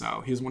doesn't want to sell.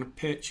 He doesn't want to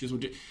pitch. He doesn't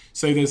want to do.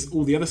 So there's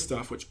all the other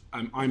stuff, which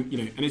I'm, and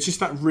it's just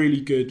that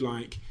really good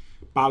like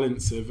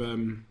balance of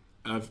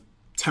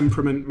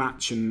temperament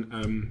match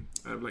and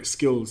like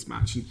skills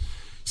match. And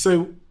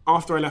so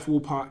after I left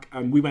Woolpark,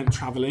 we went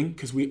traveling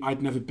because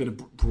I'd never been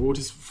abroad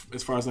as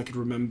far as I could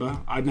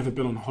remember. I'd never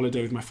been on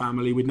holiday with my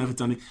family. We'd never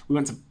done it.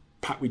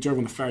 We drove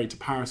on the ferry to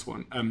France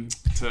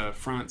to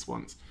France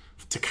once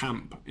to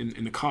camp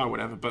in the car or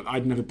whatever, but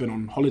I'd never been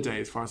on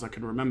holiday as far as I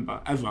could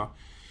remember ever.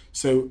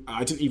 So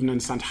I didn't even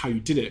understand how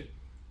you did it.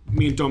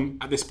 Me and Dom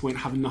at this point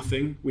have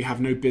nothing. We have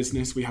no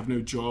business. We have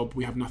no job.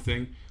 We have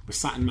nothing. We're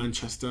sat in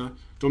Manchester.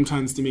 Dom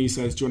turns to me,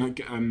 says, "Do you want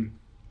to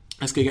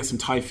let's go get some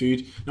Thai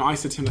food?" No, I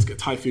said to him, "Let's get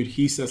Thai food."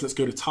 He says, "Let's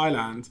go to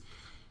Thailand."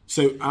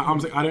 So I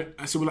was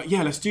like, So we're like,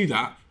 "Yeah, let's do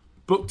that."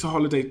 Booked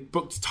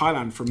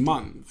Thailand for a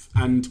month,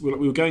 and we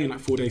were going in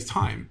like 4 days'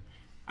 time.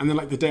 And then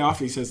like the day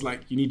after, he says,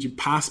 like, "You need your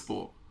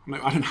passport." I'm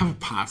like, "I don't have a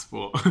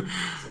passport."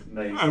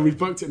 And we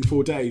booked it in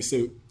 4 days.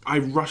 So I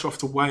rush off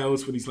to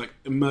Wales for these like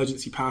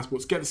emergency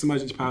passports. Get this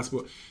emergency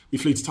passport. We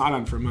flew to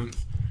Thailand for a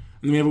month,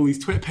 and then we have all these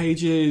Twitter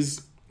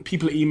pages.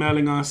 People are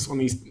emailing us on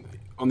these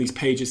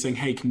pages saying,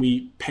 "Hey, can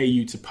we pay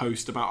you to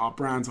post about our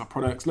brands, our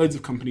products?" Loads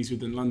of companies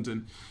within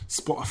London,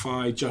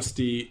 Spotify, Just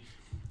Eat.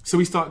 So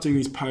we start doing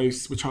these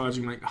posts. We're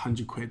charging like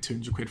 100 quid,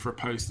 200 quid for a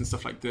post and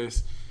stuff like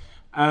this.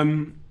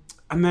 And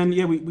then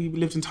we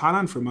lived in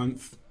Thailand for a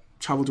month,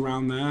 travelled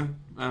around there,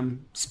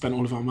 spent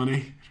all of our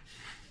money,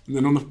 and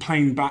then on the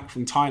plane back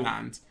from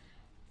Thailand,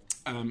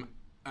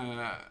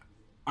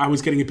 I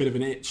was getting a bit of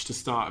an itch to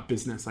start a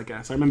business, I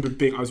guess. I remember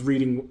I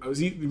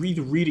was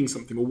either reading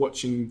something or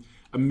watching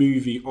a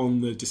movie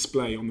on the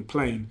display on the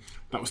plane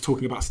that was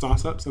talking about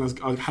startups, and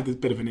I had a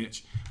bit of an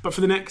itch. But for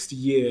the next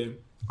year,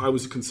 I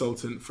was a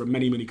consultant for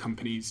many, many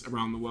companies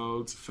around the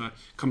world, for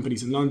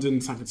companies in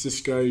London, San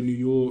Francisco, New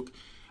York.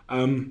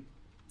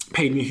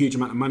 paid me a huge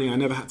amount of money. I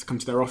never had to come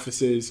to their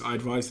offices. I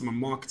advised them on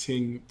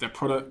marketing, their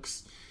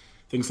products,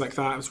 things like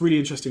that. It was a really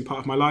interesting part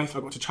of my life.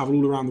 I got to travel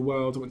all around the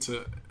world. I went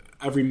to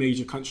every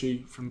major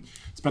country,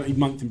 spent a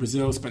month in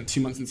Brazil, spent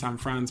 2 months in San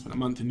Fran, spent a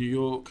month in New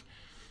York.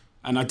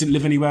 And I didn't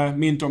live anywhere.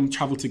 Me and Dom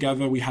travelled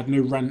together. We had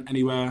no rent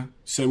anywhere.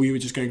 So we were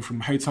just going from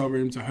hotel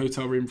room to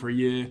hotel room for a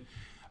year.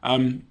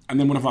 And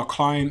then one of our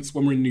clients,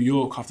 when we were in New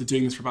York, after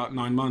doing this for about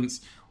 9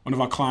 months, one of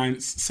our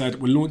clients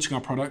said, we're launching our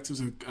product. It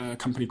was a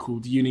company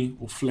called Uni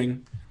or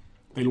Fling.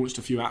 They launched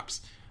a few apps.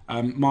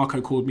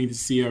 Marco called me, the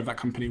CEO of that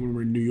company, when we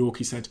were in New York.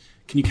 He said,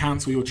 can you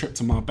cancel your trip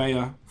to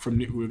Marbella?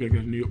 We were going to go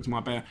to New York to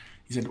Marbella.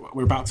 He said,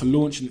 we're about to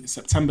launch in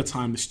September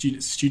time, the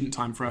student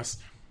time for us.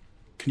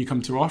 Can you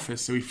come to our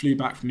office? So we flew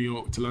back from New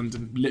York to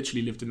London,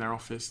 literally lived in their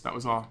office. That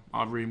was our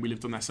room. We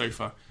lived on their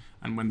sofa.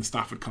 And when the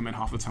staff would come in,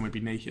 half the time we'd be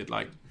naked,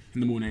 like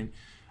in the morning.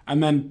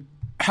 And then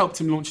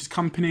helped him launch his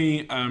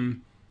company.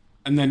 And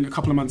then a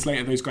couple of months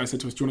later, those guys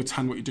said to us, do you want to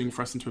turn what you're doing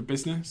for us into a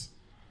business?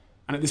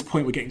 And at this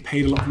point, we're getting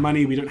paid a lot of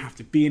money. We don't have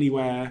to be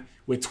anywhere.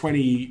 We're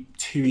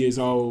 22 years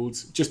old,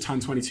 just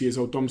turned 22 years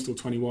old. Dom's still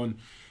 21.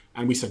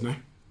 And we said, no,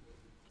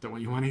 don't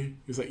want your money. He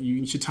was like,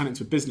 you should turn it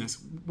into a business.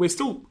 We're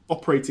still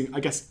operating, I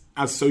guess,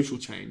 as Social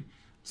Chain.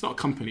 It's not a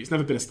company. It's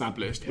never been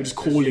established. We're just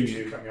calling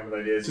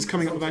it. Just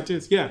coming up with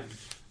ideas. Yeah.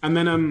 And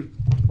then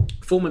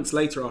 4 months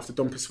later, after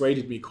Dom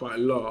persuaded me quite a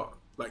lot,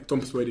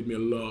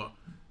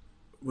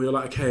 we were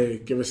like, okay,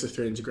 give us the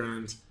 300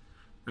 grand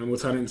and we'll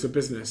turn it into a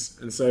business.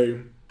 And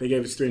so they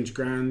gave us 300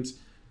 grand.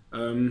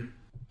 And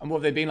what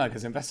have they been like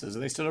as investors? Are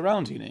they still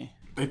around, Uni?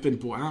 They've been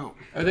bought out.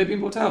 Oh, they've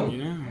been bought out?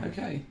 Yeah.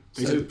 Okay.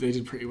 They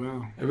did pretty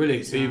well. Oh,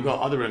 really? So you've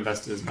got other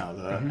investors now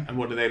there. Mm-hmm. And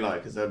what do they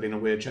like? Has there been a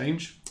weird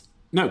change?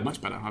 No,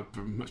 much better. I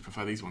much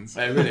prefer these ones.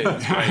 Oh, really?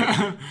 That's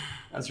great.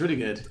 That's really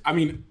good. I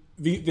mean,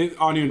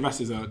 our new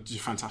investors are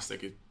just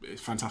fantastic.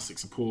 It's fantastic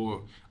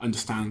support,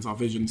 understands our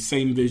vision,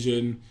 same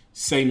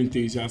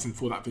enthusiasm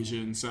for that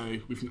vision. So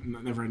we've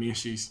never had any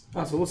issues.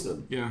 That's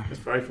awesome. Yeah. It's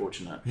very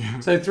fortunate. Yeah.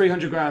 So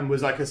 300 grand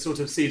was like a sort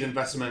of seed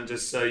investment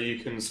just so you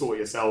can sort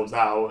yourselves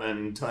out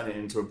and turn it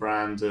into a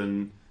brand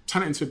and...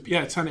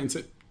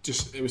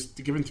 It was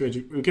given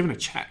 300, we were given a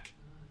check.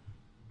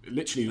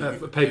 Literally.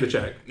 A paper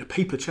check? A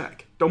paper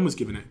check. Dom was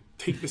given it.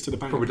 Take this to the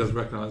bank. Probably doesn't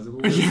recognise it.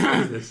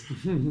 Yeah.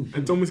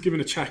 And Dom was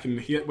given a check and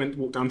he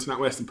walked down to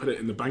NatWest and put it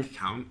in the bank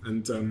account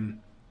and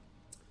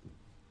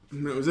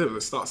that was it.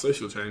 Let's start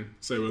Social Chain.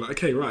 So we're like,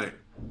 okay, right.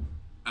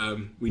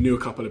 We knew a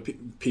couple of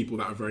people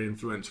that were very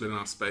influential in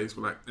our space.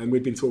 And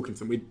we'd been talking to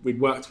them. We'd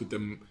worked with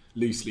them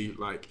loosely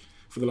like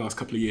for the last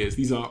couple of years.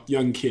 These are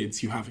young kids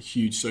who have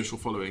huge social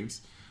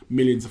followings,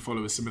 millions of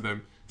followers, some of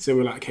them. So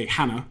we're like, okay,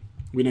 Hannah,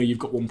 we know you've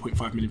got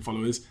 1.5 million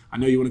followers. I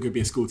know you want to go be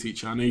a school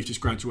teacher. I know you've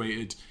just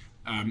graduated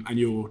and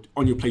you're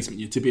on your placement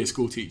year to be a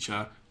school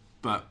teacher,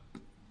 but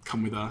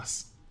come with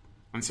us.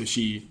 And so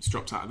she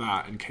dropped out of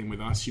that and came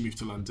with us. She moved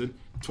to London,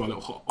 to our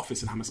little hot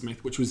office in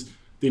Hammersmith, which was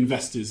the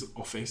investors'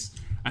 office.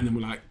 And then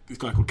we're like, this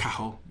guy called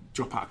Cahill,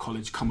 drop out of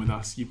college, come with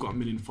us. You've got 1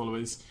 million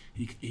followers.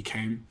 He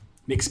came.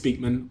 Nick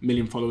Speakman, 1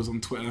 million followers on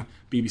Twitter.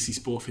 BBC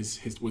Sport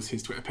was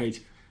his Twitter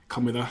page.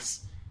 Come with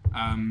us.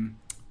 And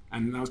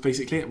that was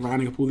basically it,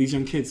 rounding up all these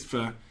young kids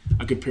for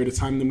a good period of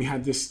time. And then we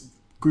had this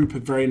group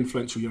of very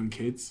influential young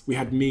kids. We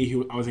had me,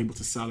 who I was able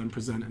to sell and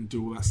present and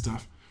do all that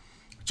stuff.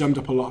 Drummed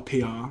up a lot of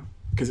PR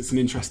because it's an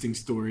interesting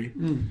story.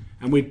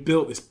 And we'd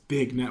built this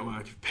big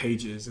network of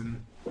pages.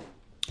 And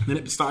then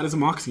it started as a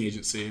marketing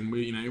agency. And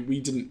we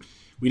didn't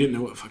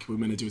know what the fuck we were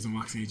meant to do as a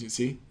marketing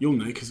agency. You'll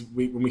know because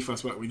when we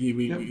first worked with you,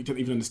 we didn't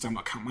even understand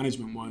what account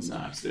management was. No,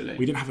 absolutely.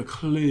 We didn't have a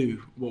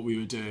clue what we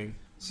were doing.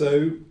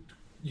 So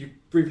you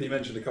briefly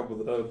mentioned a couple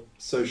of the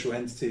social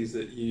entities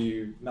that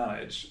you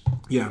manage.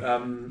 Yeah.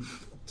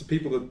 To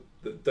people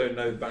that don't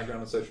know the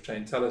background of Social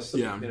Chain, tell us,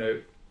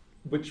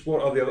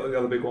 what are the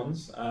other big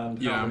ones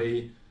and how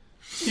many...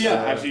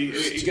 Actually,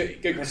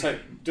 good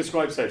question.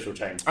 Describe Social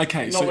Chain.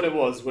 Okay. Not what it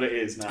was, what it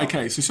is now.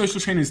 Okay, so Social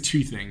Chain is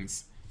two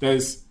things.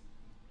 There's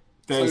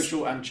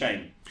social and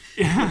chain.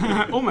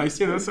 Almost,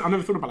 yeah. I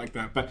never thought about it like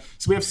that. But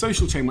so we have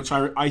Social Chain, which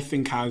I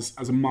think as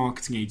a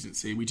marketing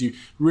agency, we do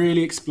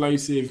really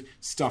explosive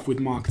stuff with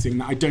marketing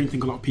that I don't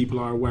think a lot of people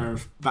are aware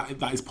of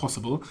that is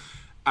possible.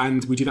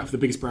 And we do that for the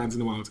biggest brands in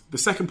the world. The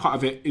second part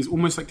of it is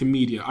almost like the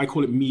media. I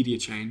call it Media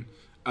Chain,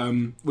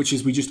 which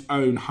is we just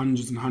own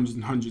hundreds and hundreds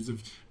and hundreds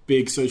of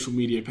big social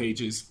media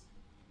pages.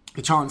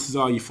 The chances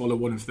are you follow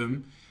one of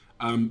them.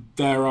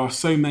 There are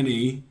so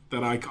many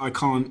that I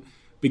can't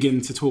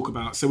begin to talk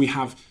about. So we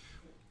have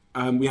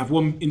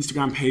one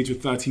Instagram page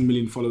with 13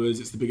 million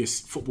followers. It's the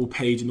biggest football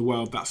page in the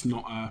world. That's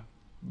not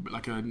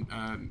like an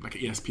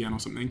ESPN or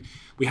something.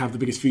 We have the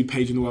biggest food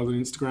page in the world on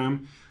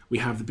Instagram. We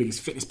have the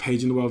biggest fitness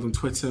page in the world on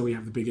Twitter. We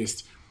have the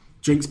biggest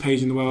drinks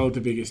page in the world, the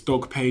biggest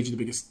dog page, the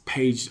biggest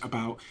page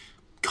about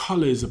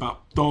colours,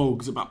 about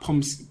dogs, about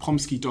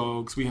Pomsky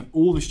dogs. We have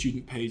all the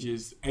student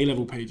pages,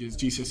 A-level pages,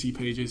 GCSE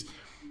pages,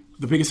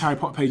 the biggest Harry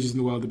Potter pages in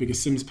the world, the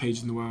biggest Sims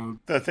page in the world.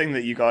 The thing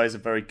that you guys are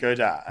very good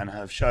at and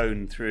have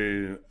shown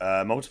through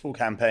multiple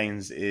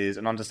campaigns is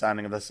an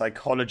understanding of the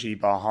psychology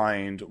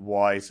behind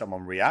why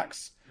someone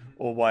reacts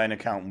or why an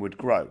account would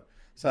grow.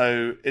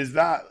 So is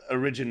that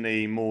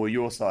originally more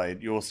your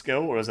side, your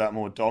skill, or is that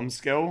more Dom's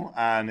skill?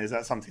 And is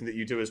that something that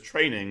you do as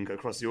training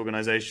across the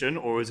organization,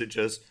 or is it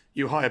just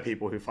you hire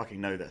people who fucking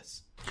know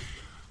this?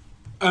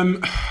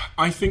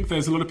 I think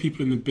there's a lot of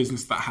people in the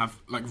business that have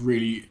like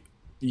really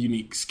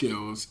unique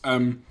skills.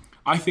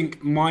 I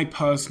think my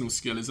personal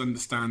skill is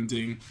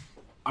understanding.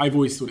 I've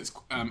always thought it's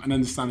an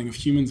understanding of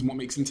humans and what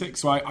makes them tick.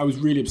 So I was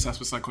really obsessed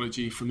with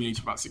psychology from the age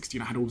of about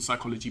 16. I had all the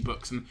psychology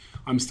books, and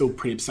I'm still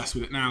pretty obsessed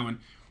with it now. And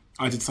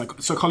I did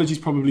psychology is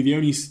probably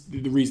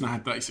the reason I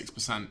had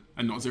 36%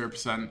 and not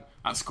 0%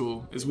 at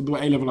school. Is with the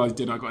A-level I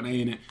did, I got an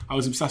A in it. I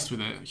was obsessed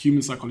with it,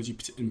 human psychology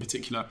in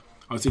particular.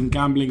 I was in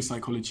gambling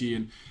psychology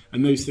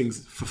and those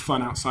things for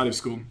fun outside of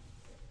school.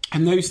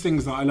 And those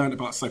things that I learned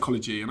about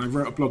psychology, and I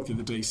wrote a blog the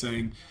other day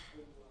saying,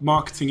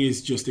 marketing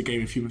is just a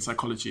game of human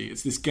psychology.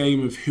 It's this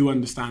game of who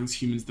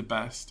understands humans the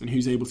best and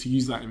who's able to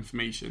use that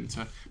information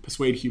to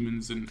persuade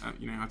humans and,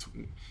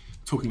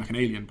 talking like an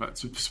alien, but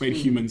to persuade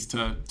humans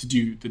to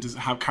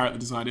carry the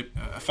desired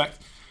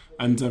effect.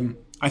 And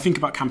I think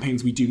about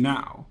campaigns we do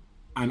now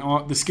and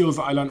the skills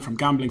that I learned from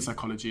gambling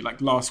psychology.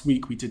 Like last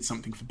week, we did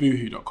something for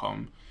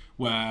Boohoo.com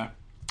where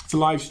it's a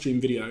live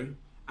stream video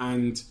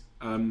and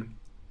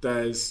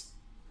there's,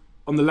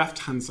 on the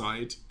left-hand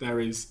side, there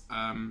is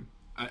an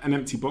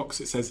empty box.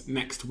 It says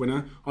next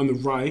winner. On the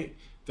right,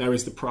 there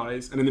is the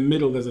prize. And in the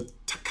middle, there's a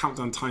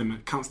countdown timer.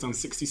 It counts down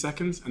 60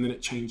 seconds and then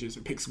it changes.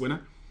 It picks a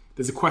winner.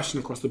 There's a question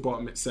across the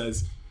bottom. It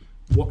says,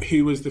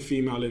 who was the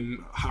female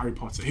in Harry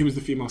Potter? Who was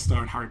the female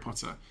star in Harry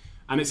Potter?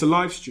 And it's a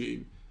live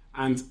stream.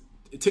 And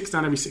it ticks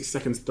down every 60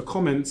 seconds. The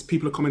comments,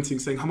 people are commenting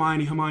saying,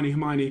 Hermione, Hermione,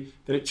 Hermione.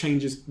 Then it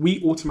changes.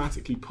 We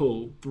automatically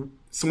pull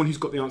someone who's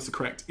got the answer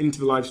correct into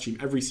the live stream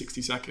every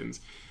 60 seconds.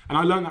 And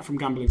I learned that from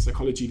gambling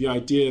psychology, the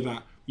idea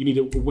that you need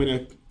a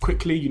winner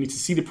quickly, you need to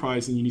see the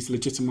prize, and you need to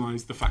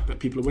legitimize the fact that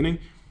people are winning.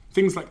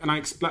 Things like, and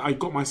I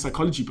got my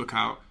psychology book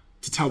out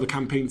to tell the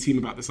campaign team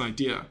about this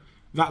idea.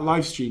 That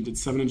live stream did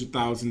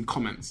 700,000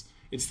 comments.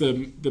 It's the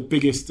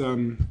biggest,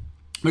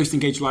 most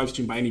engaged live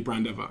stream by any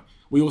brand ever.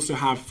 We also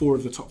have 4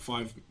 of the top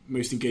 5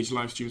 most engaged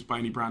live streams by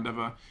any brand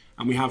ever,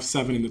 and we have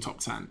 7 in the top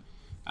 10.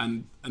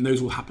 And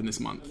those will happen this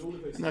month.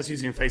 And that's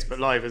using Facebook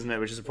Live, isn't it?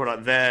 Which is a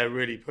product they're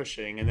really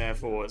pushing, and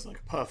therefore it's like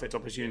a perfect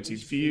opportunity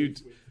for you.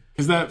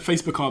 Because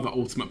Facebook are the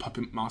ultimate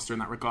puppet master in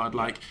that regard.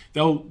 Like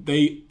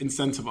they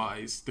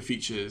incentivize the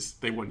features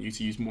they want you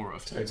to use more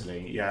of.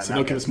 Totally, yeah. So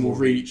they'll give us more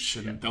reach,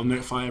 and they'll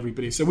notify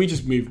everybody. So we're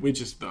just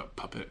the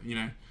puppet,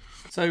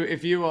 So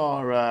if you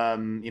are,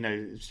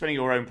 spending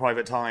your own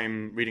private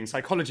time reading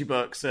psychology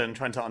books and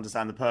trying to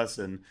understand the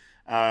person,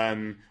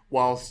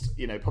 whilst,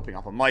 popping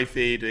up on my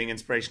feed, doing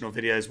inspirational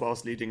videos,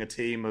 whilst leading a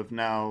team of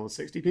now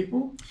 60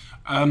 people?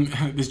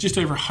 There's just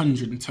over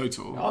 100 in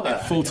total.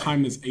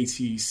 Full-time, there's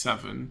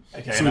 87.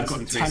 Okay, so we've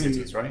got 10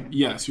 cities, right?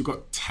 Yeah, so we've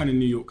got 10 in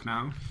New York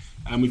now.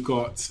 And we've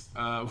got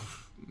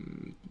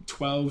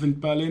 12 in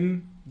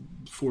Berlin,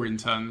 4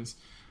 interns.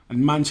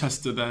 And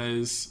Manchester,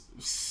 there's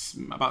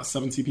about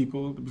 70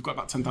 people. We've got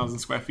about 10,000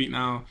 square feet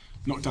now.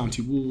 Knocked down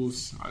 2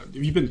 walls. Have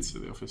you been to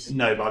the office?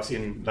 No, but I've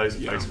seen loads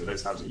of photos of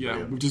those houses.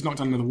 Yeah, we've just knocked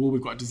down another wall.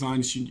 We've got a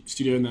design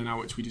studio in there now,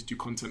 which we just do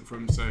content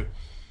from. So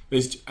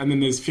there's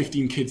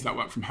 15 kids that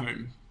work from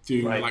home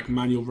doing like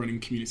manual running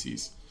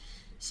communities.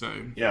 So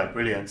yeah,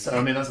 brilliant. So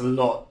I mean, that's a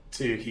lot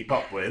to keep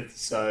up with.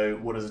 So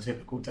what does a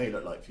typical day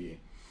look like for you?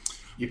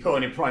 You put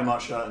on your Primark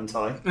shirt and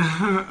tie.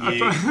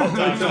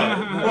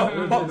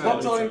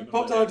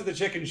 Pop down to the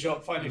chicken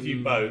shop, find a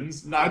few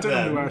bones. I don't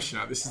normally wear a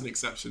shirt. This is an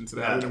exception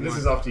today. Yeah, this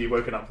is after you've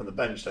woken up from the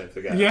bench, don't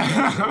forget.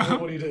 Yeah.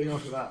 What are you doing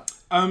after that?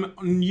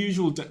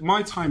 Unusual.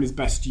 My time is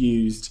best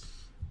used.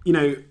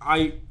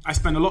 I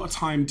spend a lot of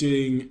time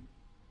doing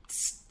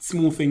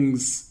small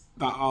things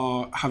that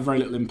have very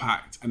little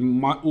impact,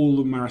 and all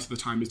of my rest of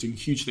the time is doing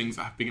huge things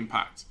that have big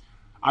impact.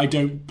 I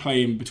don't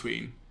play in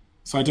between.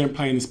 So I don't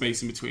play in the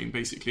space in between.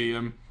 Basically,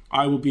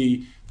 I will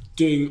be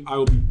dealing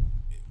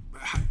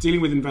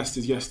with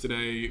investors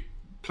yesterday,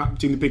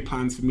 doing the big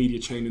plans for Media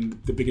Chain and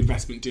the big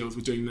investment deals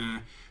we're doing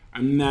there,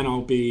 and then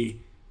I'll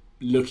be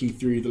looking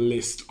through the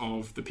list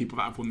of the people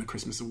that have won the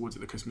Christmas awards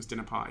at the Christmas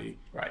dinner party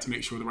to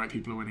make sure the right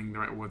people are winning the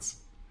right awards.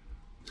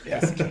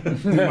 Yes, you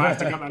might have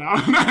to cut that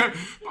out.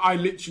 I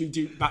literally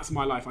do. That's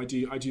my life. I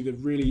do the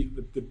really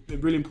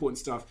important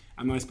stuff,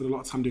 and then I spend a lot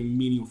of time doing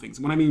menial things.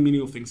 And when I mean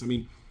menial things, I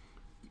mean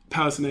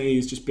Person A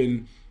has just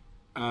been,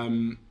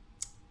 I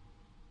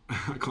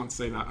can't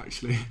say that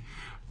actually.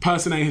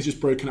 Person A has just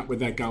broken up with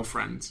their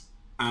girlfriend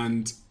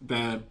and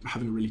they're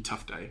having a really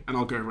tough day, and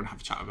I'll go over and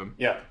have a chat with them.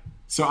 Yeah.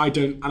 So I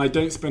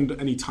don't spend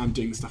any time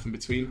doing the stuff in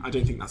between. I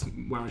don't think that's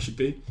where I should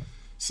be.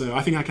 So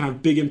I think I can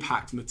have big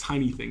impact on the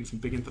tiny things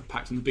and big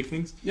impact on the big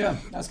things. Yeah,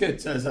 that's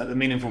good. So it's like the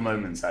meaningful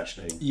moments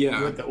actually.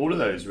 Yeah. All of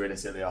those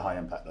realistically are high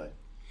impact though.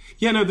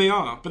 Yeah, no, they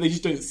are, but they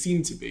just don't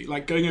seem to be.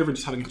 Like going over and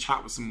just having a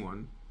chat with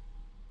someone,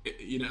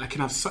 I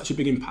can have such a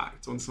big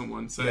impact on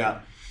someone. So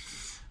yeah.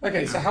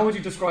 Okay, so how would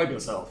you describe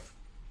yourself?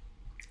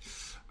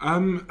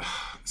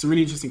 It's a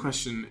really interesting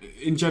question.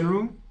 In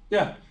general,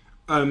 yeah,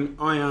 I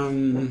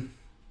am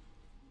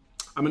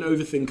I'm an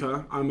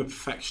overthinker. I'm a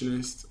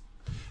perfectionist.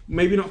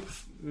 Maybe not.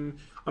 I'm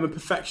a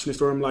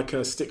perfectionist, or I'm like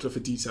a stickler for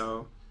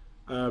detail.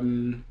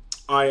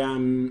 I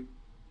am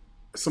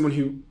someone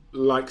who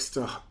likes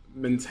to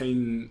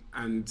maintain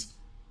and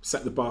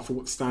set the bar for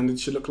what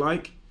standards should look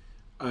like.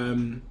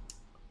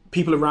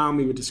 People around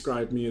me would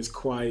describe me as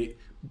quite...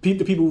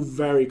 The people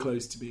very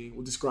close to me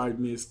will describe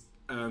me as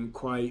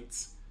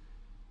quite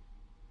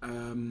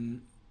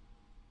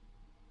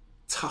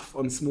tough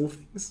on small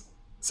things.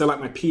 So like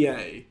my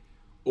PA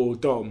or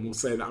Dom will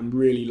say that I'm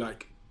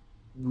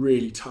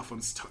really tough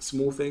on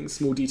small things,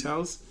 small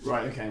details.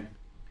 Right, okay.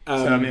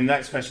 So, I mean, the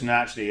next question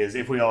actually is,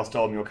 if we asked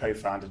Dom, your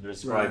co-founder, to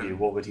describe you,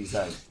 what would he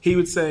say? He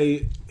would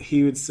say,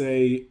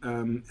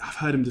 I've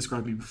heard him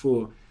describe me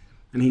before,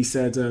 and he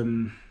said,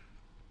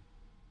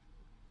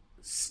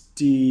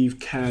 Steve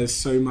cares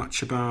so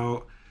much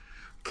about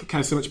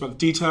the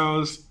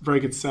details, very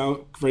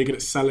good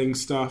at selling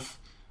stuff.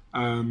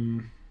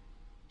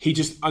 He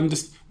just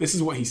this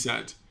is what he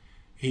said.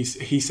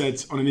 He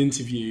said on an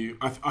interview,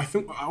 I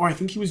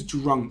think he was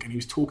drunk and he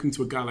was talking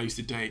to a girl I used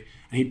to date,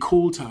 and he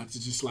called her to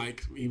just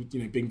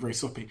being very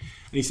soppy. And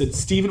he said,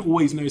 Stephen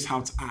always knows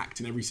how to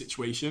act in every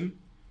situation,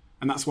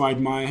 and that's why I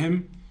admire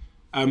him.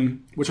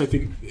 Which I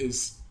think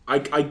is, I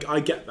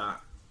get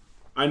that.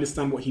 I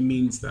understand what he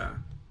means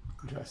there.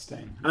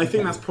 Interesting. And I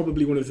think that's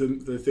probably one of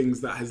the things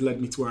that has led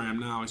me to where I am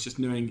now, is just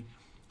knowing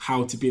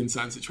how to be in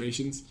certain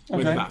situations,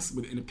 whether that's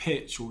within a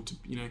pitch or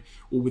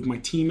or with my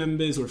team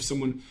members, or if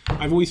someone.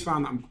 I've always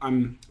found that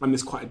I'm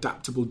this quite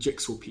adaptable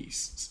jigsaw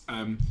piece.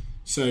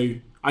 So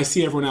I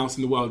see everyone else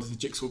in the world as a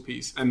jigsaw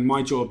piece, and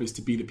my job is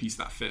to be the piece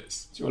that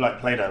fits. So you're like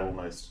Play-Doh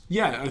almost.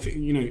 Yeah, I think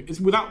it's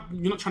without,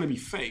 you're not trying to be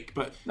fake,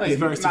 but there's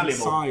various different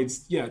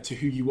sides, to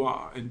who you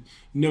are, and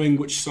knowing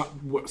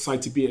what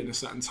side to be at a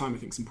certain time I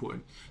think is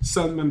important.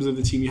 Certain members of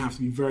the team you have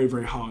to be very,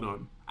 very hard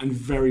on and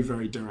very,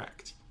 very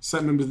direct.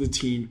 Certain members of the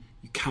team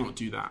you cannot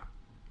do that,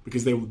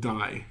 because they will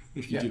die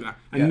if you do that.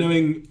 And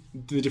knowing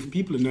the different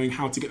people and knowing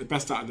how to get the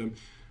best out of them.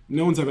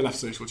 No one's ever left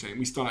Social Chain.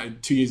 We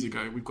started 2 years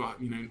ago. We've got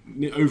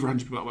over 100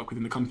 people that work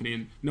within the company,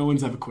 and no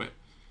one's ever quit.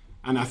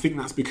 And I think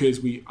that's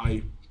because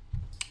I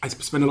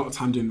spend a lot of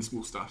time doing the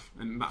small stuff,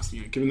 and that's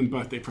giving them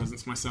birthday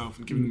presents myself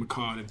and giving them a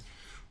card.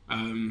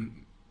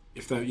 And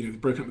if they're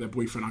broken up with their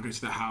boyfriend, I'll go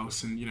to their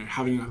house and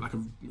having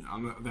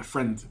their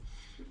friend.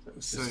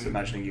 Just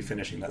imagining you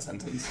finishing that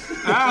sentence.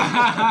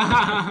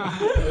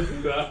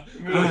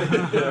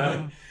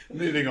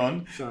 Moving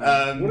on.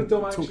 What did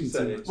Dom actually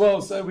say?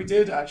 Well, so we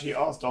did actually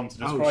ask Dom to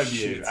describe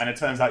you, and it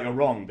turns out you're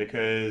wrong,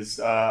 because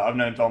I've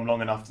known Dom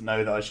long enough to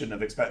know that I shouldn't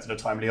have expected a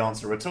timely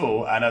answer at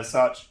all, and as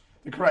such,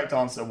 the correct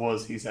answer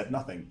was he said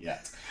nothing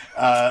yet.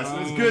 So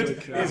it's good.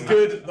 Okay. It's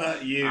good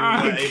that you were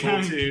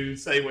able to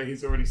say what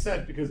he's already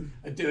said, because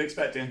I do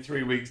expect in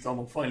 3 weeks Dom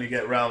will finally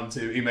get round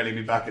to emailing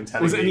me back and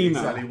telling me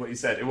exactly what he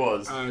said. It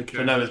was. Okay.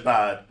 I know it's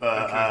bad,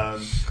 but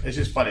it's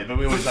just funny. But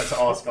we always like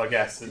to ask our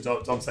guests, and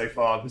Dom so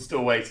far, we're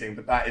still waiting,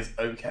 but that is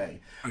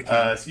okay.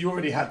 So you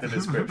already had the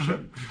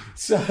description.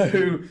 So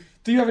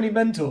do you have any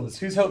mentors?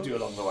 Who's helped you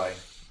along the way?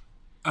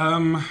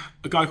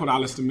 A guy called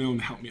Alistair Milne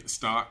helped me at the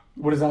start.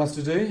 What does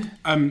Alistair do?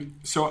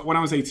 So when I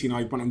was 18,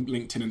 I went on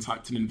LinkedIn and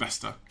typed in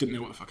investor. Didn't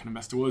know what the fuck an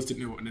investor was,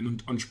 didn't know what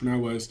an entrepreneur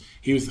was.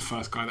 He was the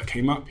first guy that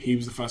came up. He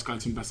was the first guy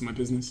to invest in my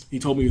business. He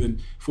told me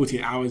within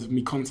 48 hours of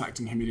me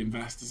contacting him, he'd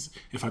invest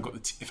if I got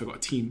a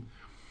team.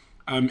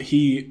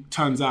 He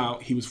turns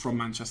out he was from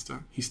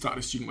Manchester. He started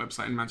a student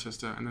website in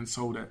Manchester and then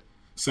sold it.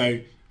 So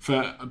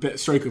for a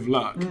bit stroke of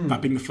luck, that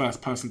being the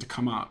first person to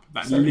come up,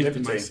 that lived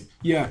in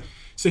my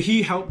So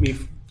he helped me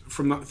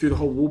through the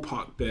whole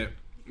Wallpark bit,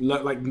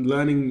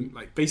 learning,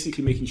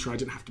 basically making sure I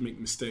didn't have to make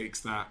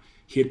mistakes that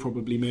he had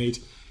probably made.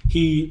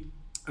 He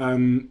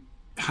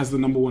has the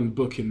 #1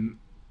 book in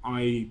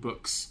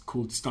iBooks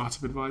called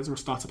Startup Advisor or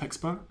Startup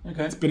Expert.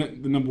 Okay. It's been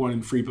at the #1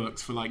 in free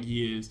books for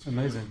years.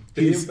 Amazing.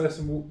 Did he invest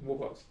in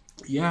Wallbox?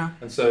 Yeah.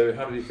 And so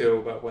how did you feel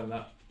about when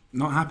that?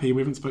 Not happy.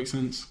 We haven't spoke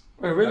since.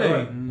 Oh, really?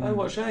 Oh,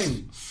 what a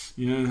shame.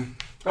 Yeah.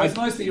 But it's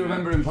nice that you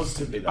remember him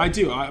positively, though. I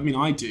do.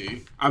 I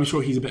do. I'm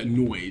sure he's a bit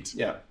annoyed.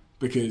 Yeah.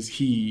 Because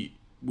he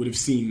would have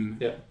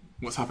seen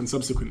what's happened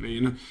subsequently,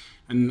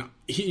 and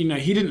he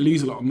didn't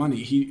lose a lot of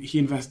money. He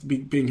invested.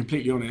 Being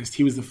completely honest,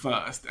 he was the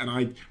first, and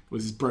I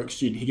was his broke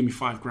student. He gave me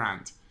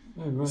 $5,000,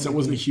 so it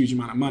wasn't a huge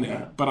amount of money.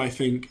 Yeah. But I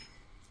think,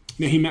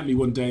 he met me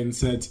one day and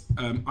said,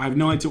 "I have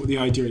no idea what the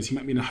idea is." He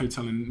met me in a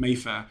hotel in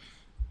Mayfair.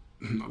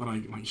 Not that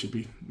I should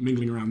be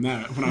mingling around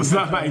there when I was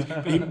that age.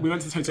 But we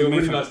went to the hotel in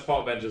Mayfair. Really nice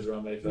park benches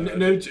around Mayfair.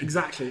 No,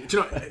 exactly. Do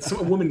you know?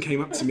 A woman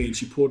came up to me and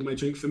she poured my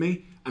drink for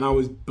me, and I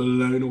was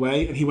blown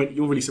away. And he went,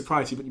 "You're really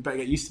surprised." He went, "You better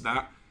get used to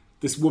that."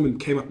 This woman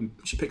came up and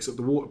she picks up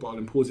the water bottle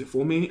and pours it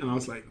for me, and I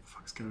was like, "What the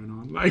fuck's going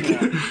on?"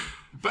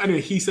 But anyway,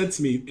 he said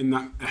to me in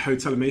that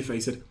hotel in Mayfair,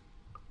 he said,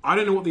 "I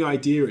don't know what the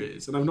idea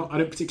is, and I don't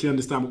particularly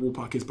understand what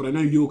Wallpark is, but I know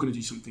you're going to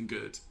do something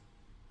good."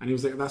 And he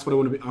was like, "That's what I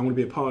want to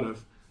be a part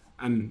of."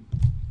 And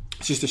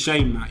it's just a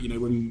shame that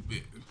when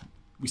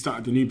we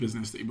started the new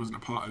business that he wasn't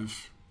a part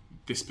of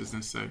this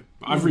business. So,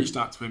 but I've reached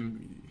out to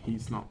him.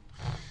 He's not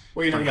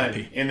Well, you never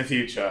know. In the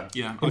future.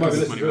 Yeah.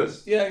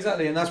 Yeah,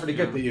 exactly. And that's really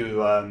good that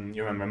you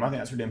remember him. I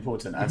think that's really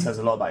important and says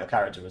a lot about your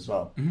character as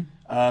well.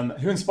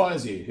 Who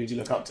inspires you? Who do you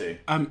look up to?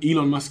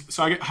 Elon Musk.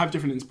 So I have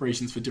different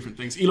inspirations for different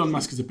things. Elon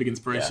Musk is a big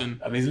inspiration.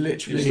 Yeah. I mean, he's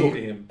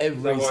literally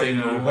every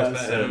single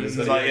person. It's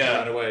like,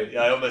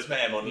 I almost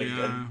met him on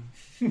LinkedIn.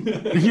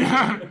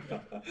 Yeah.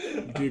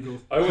 Google.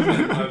 I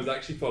was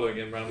actually following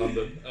him around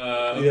London.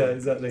 Yeah,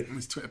 exactly. On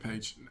his Twitter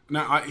page. No,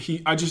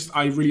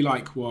 I really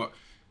like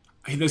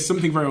there's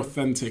something very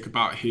authentic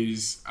about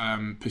his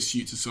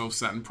pursuit to solve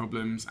certain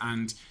problems,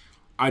 and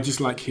I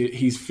just like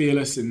he's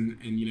fearless in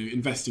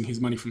investing his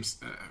money from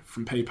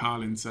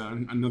PayPal into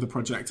another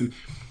project, and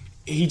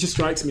he just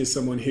strikes me as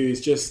someone who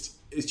is just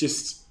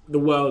the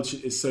world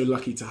is so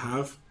lucky to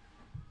have.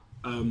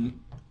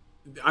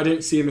 I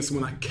don't see him as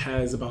someone that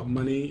cares about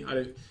money.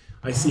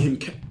 I see him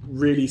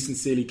really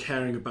sincerely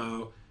caring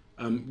about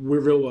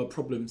real world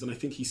problems, and I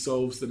think he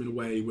solves them in a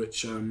way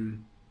which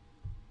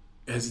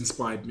has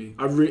inspired me.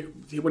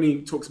 When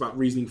he talks about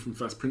reasoning from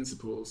first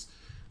principles,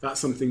 that's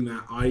something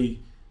that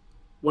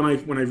when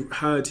I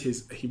heard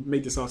he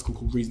made this article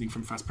called Reasoning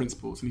from First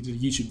Principles, and he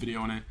did a YouTube video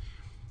on it,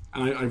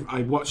 and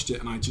I watched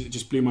it, and it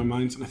just blew my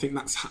mind. And I think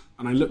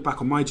and I look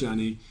back on my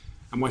journey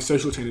and why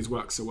social trainers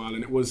work so well,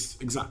 and it was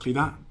exactly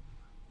that.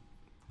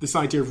 This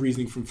idea of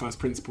reasoning from first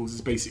principles is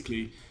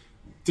basically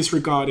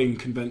disregarding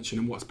convention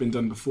and what's been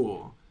done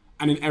before.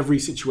 And in every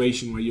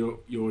situation where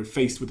you're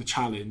faced with a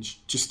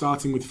challenge, just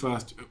starting with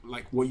first,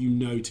 like what you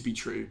know to be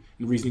true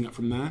and reasoning up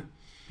from there.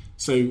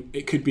 So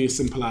it could be as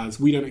simple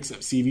as, we don't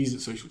accept CVs at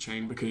Social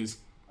Chain because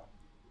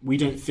we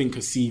don't think a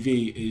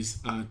CV is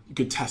a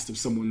good test of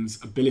someone's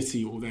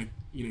ability or their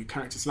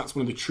character. So that's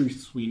one of the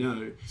truths we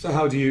know. So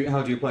how do you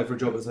apply for a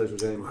job at Social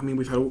Chain? I mean,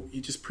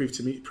 you just prove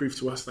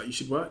to us that you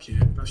should work here.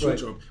 That's your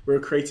job. We're a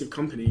creative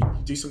company.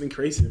 You do something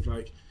creative.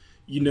 Like,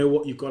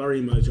 you've got our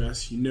email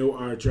address,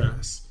 our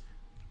address.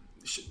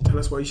 Tell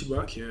us why you should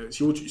work here. It's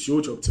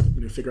your job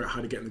to figure out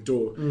how to get in the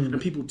door. And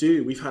people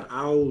do. We've had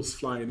owls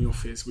fly in the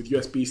office with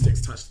USB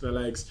sticks attached to their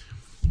legs,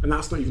 and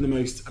that's not even the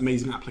most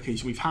amazing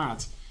application we've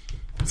had.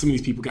 Some of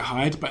these people get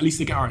hired, but at least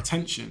they get our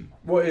attention.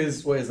 What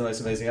is the most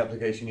amazing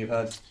application you've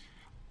had?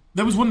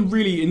 There was one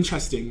really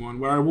interesting one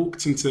where I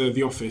walked into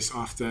the office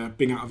after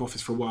being out of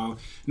office for a while, and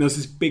there was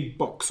this big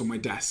box on my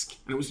desk,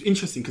 and it was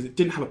interesting because it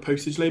didn't have a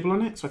postage label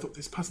on it. So I thought,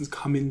 this person's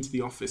come into the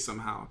office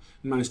somehow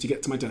and managed to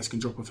get to my desk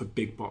and drop off a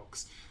big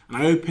box.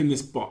 And I opened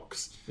this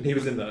box, and he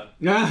was in there.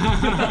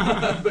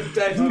 But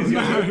dead because you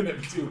were open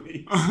it for 2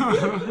 weeks.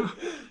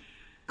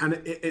 And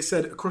it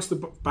said across the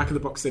back of the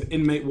box, said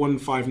inmate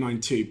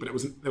 1592, but there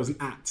was an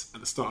at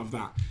the start of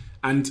that.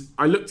 And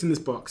I looked in this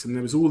box, and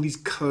there was all these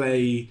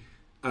clay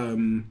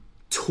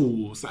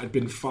tools that had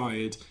been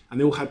fired, and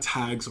they all had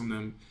tags on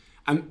them.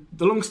 And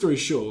the long story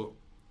short,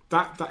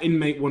 that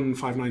inmate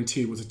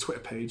 1592 was a Twitter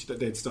page that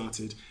they had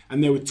started,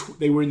 and they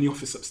were in the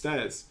office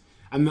upstairs.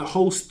 And there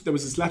was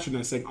this letter in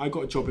there saying, I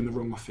got a job in the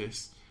wrong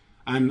office,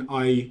 and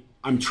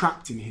I'm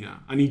trapped in here.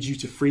 I need you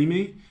to free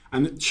me.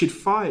 And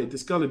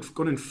this girl had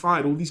gone and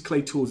fired all these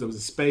clay tools. There was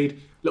a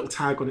spade, little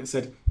tag on it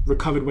said,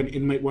 recovered when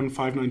inmate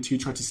 1592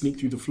 tried to sneak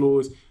through the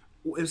floors.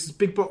 It was this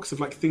big box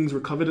of like things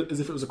recovered as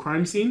if it was a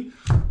crime scene.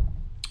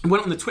 I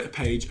went on the Twitter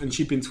page, and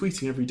she'd been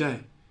tweeting every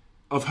day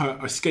of her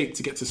escape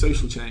to get to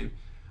Social Chain.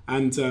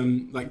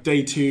 And like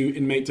day 2,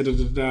 inmate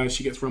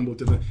she gets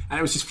rumbled, and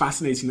it was just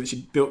fascinating that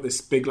she'd built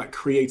this big like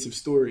creative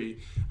story.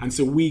 And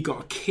so we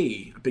got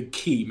a big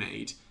key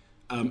made,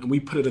 and we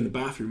put it in the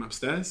bathroom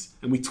upstairs,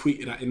 and we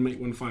tweeted at inmate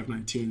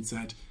 1592 and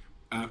said,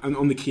 and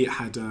on the key it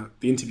had the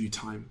interview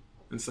time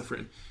and stuff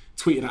written.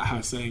 Tweeted at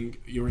her saying,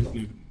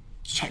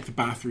 check the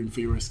bathroom for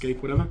your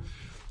escape, whatever.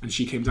 And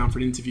she came down for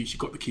an interview. She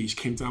got the key. She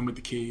came down with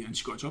the key, and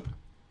she got a job.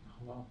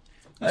 Oh, wow.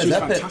 She was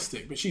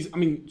fantastic. But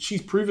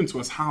she's proven to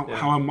us how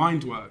her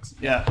mind works.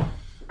 Yeah,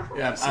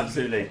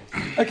 absolutely.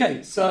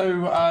 Okay,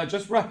 so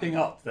just wrapping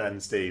up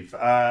then, Steve.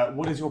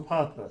 What is your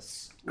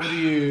purpose? So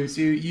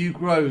you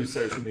grow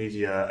social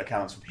media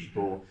accounts for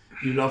people.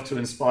 You love to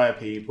inspire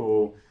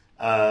people,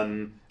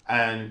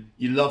 and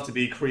you love to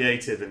be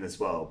creative in this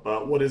world.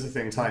 But what is the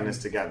thing tying this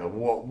together?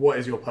 What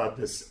is your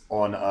purpose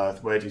on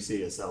Earth? Where do you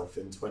see yourself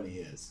in 20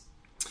 years?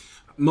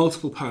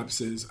 Multiple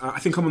purposes. I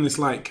think I'm on this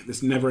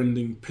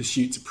never-ending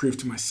pursuit to prove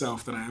to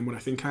myself that I am what I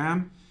think I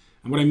am.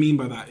 And what I mean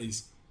by that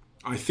is,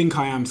 I think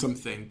I am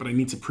something, but I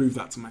need to prove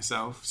that to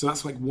myself. So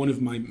that's like one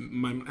of my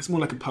it's more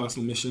like a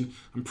personal mission.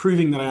 I'm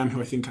proving that I am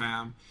who I think I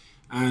am.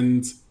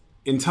 And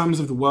in terms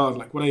of the world,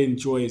 like what I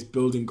enjoy is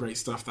building great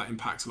stuff that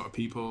impacts a lot of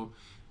people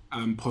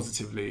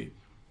positively.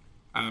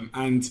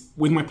 And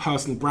with my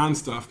personal brand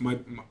stuff,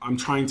 I'm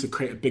trying to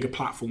create a bigger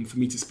platform for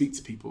me to speak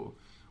to people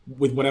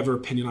with whatever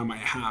opinion I might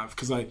have,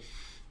 because that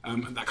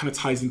kind of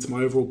ties into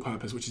my overall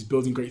purpose, which is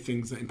building great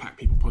things that impact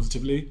people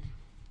positively.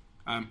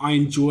 I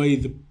enjoy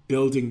the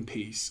building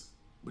piece,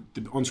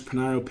 the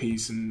entrepreneurial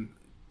piece, and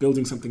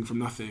building something from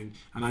nothing,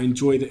 and I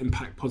enjoy the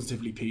impact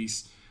positively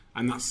piece,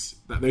 and those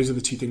are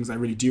the two things I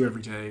really do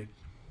every day.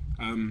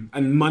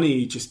 And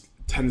money just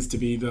tends to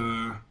be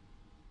the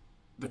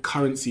the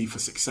currency for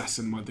success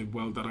in the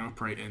world that I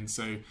operate in.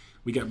 So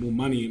we get more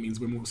money, it means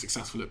we're more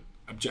successful at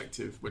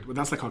objective. But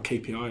that's like our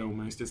KPI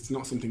almost. It's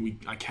not something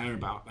I care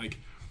about. Like,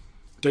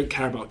 I don't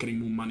care about getting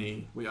more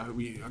money. I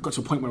got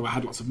to a point where I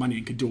had lots of money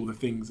and could do all the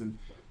things, and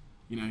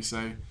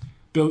so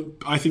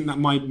I think that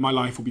my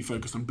life will be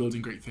focused on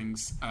building great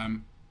things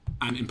and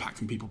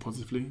impacting people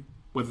positively,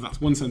 whether that's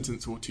one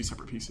sentence or two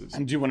separate pieces.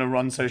 And do you want to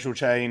run Social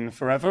Chain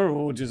forever,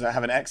 or does it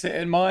have an exit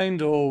in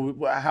mind, or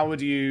how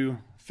would you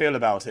feel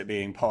about it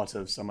being part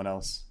of someone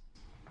else?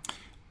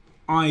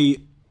 I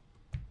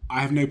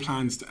have no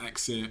plans to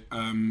exit.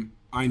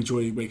 I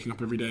enjoy waking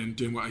up every day and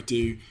doing what I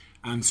do.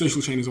 And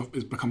Social Chain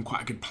has become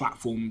quite a good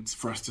platform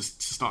for us to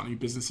start new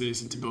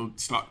businesses and to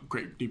start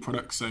great new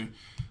products. So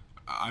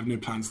I have no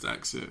plans to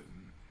exit.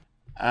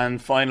 And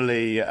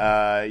finally,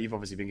 you've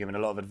obviously been given a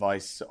lot of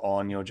advice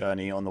on your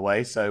journey on the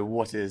way. So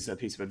what is a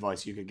piece of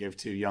advice you could give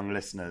to young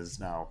listeners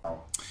now?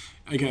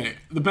 Okay,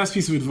 the best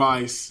piece of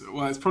advice,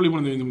 well, it's probably one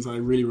of the only ones that I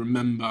really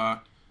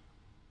remember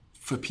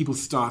for people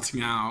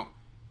starting out,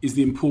 is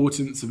the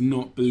importance of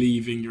not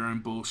believing your own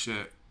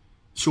bullshit.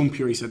 Sean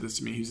Puri said this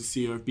to me, who's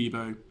the CEO of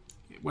Bebo.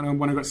 When I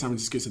got to San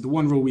Francisco, he said, the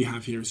one rule we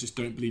have here is just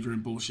don't believe your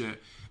own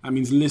bullshit. That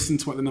means listen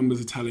to what the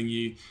numbers are telling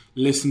you,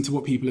 listen to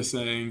what people are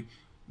saying,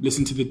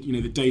 listen to the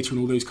data and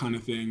all those kind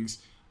of things,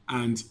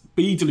 and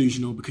be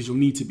delusional, because you'll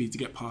need to be to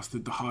get past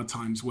the hard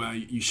times where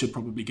you should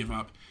probably give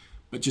up.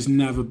 But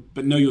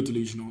know you're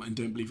delusional and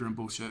don't believe your own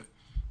bullshit.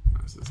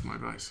 That's my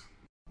advice.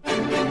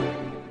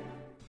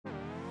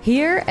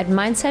 Here at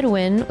Mindset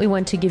Win, we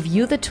want to give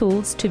you the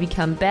tools to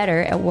become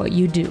better at what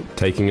you do.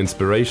 Taking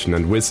inspiration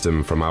and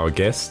wisdom from our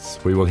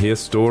guests, we will hear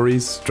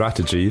stories,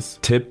 strategies,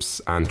 tips,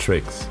 and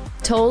tricks.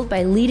 Told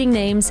by leading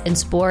names in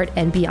sport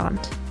and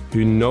beyond,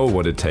 who know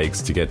what it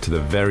takes to get to the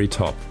very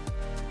top.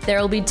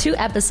 There will be 2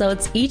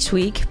 episodes each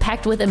week,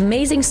 packed with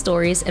amazing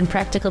stories and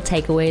practical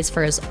takeaways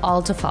for us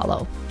all to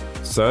follow.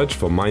 Search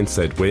for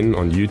Mindset Win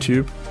on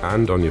YouTube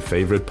and on your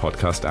favorite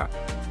podcast app.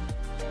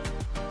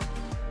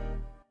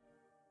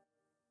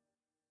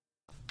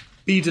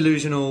 Be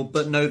delusional,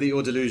 but know that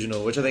you're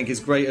delusional, which I think is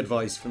great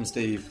advice from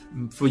Steve.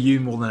 For you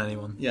more than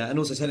anyone. Yeah, and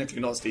also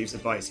technically not Steve's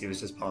advice, he was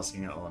just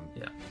passing it on.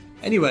 Yeah.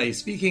 Anyway,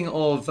 speaking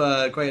of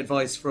great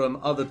advice from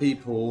other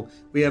people,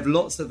 we have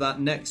lots of that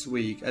next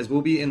week, as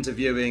we'll be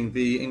interviewing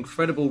the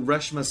incredible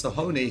Reshma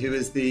Sohoni, who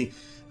is the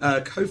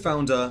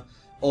co-founder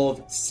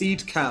of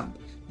Seed Camp,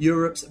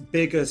 Europe's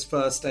biggest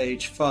first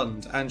stage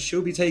fund, and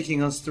she'll be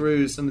taking us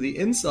through some of the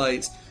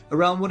insights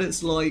around what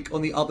it's like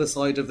on the other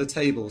side of the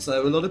table.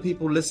 So a lot of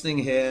people listening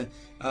here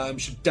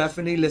should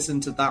definitely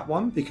listen to that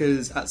one,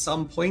 because at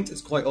some point,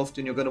 it's quite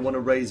often you're going to want to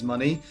raise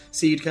money.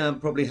 Seed Camp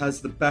probably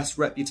has the best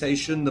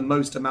reputation, the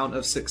most amount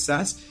of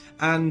success,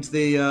 and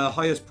the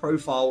highest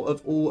profile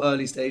of all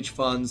early stage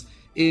funds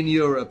in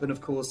Europe. And of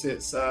course,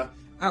 its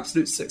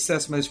absolute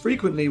success most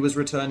frequently was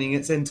returning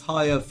its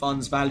entire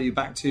fund's value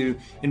back to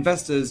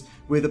investors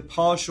with a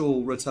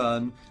partial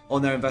return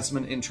on their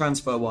investment in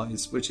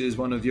TransferWise, which is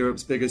one of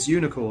Europe's biggest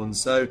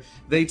unicorns. So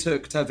they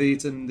took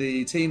Tavit and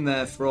the team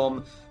there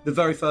from the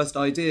very first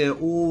idea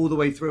all the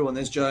way through on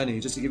this journey,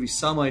 just to give you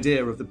some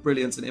idea of the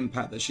brilliance and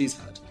impact that she's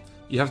had.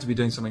 You have to be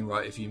doing something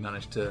right if you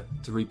manage to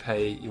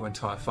repay your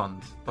entire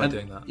fund by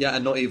doing that. Yeah,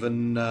 and not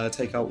even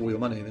take out all your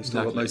money. They've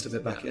still got most of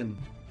it back in.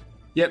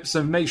 Yep,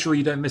 so make sure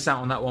you don't miss out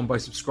on that one by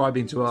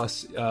subscribing to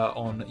us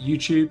on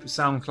YouTube,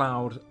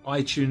 SoundCloud,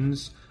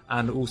 iTunes,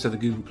 and also the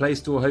Google Play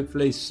Store,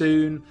 hopefully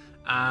soon.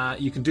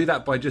 You can do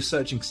that by just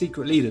searching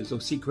Secret Leaders or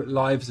Secret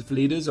Lives of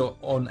Leaders or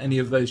on any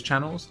of those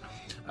channels.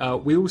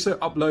 We also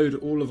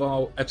upload all of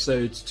our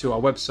episodes to our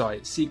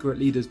website,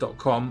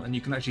 secretleaders.com, and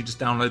you can actually just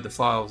download the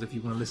files if you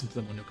want to listen to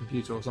them on your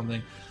computer or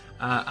something.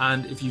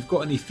 And if you've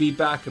got any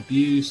feedback,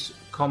 abuse,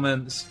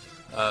 comments,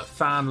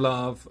 fan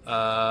love,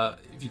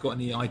 if you've got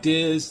any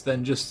ideas,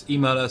 then just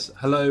email us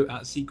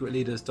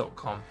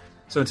hello@secretleaders.com.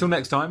 So until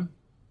next time,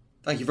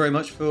 thank you very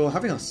much for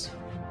having us.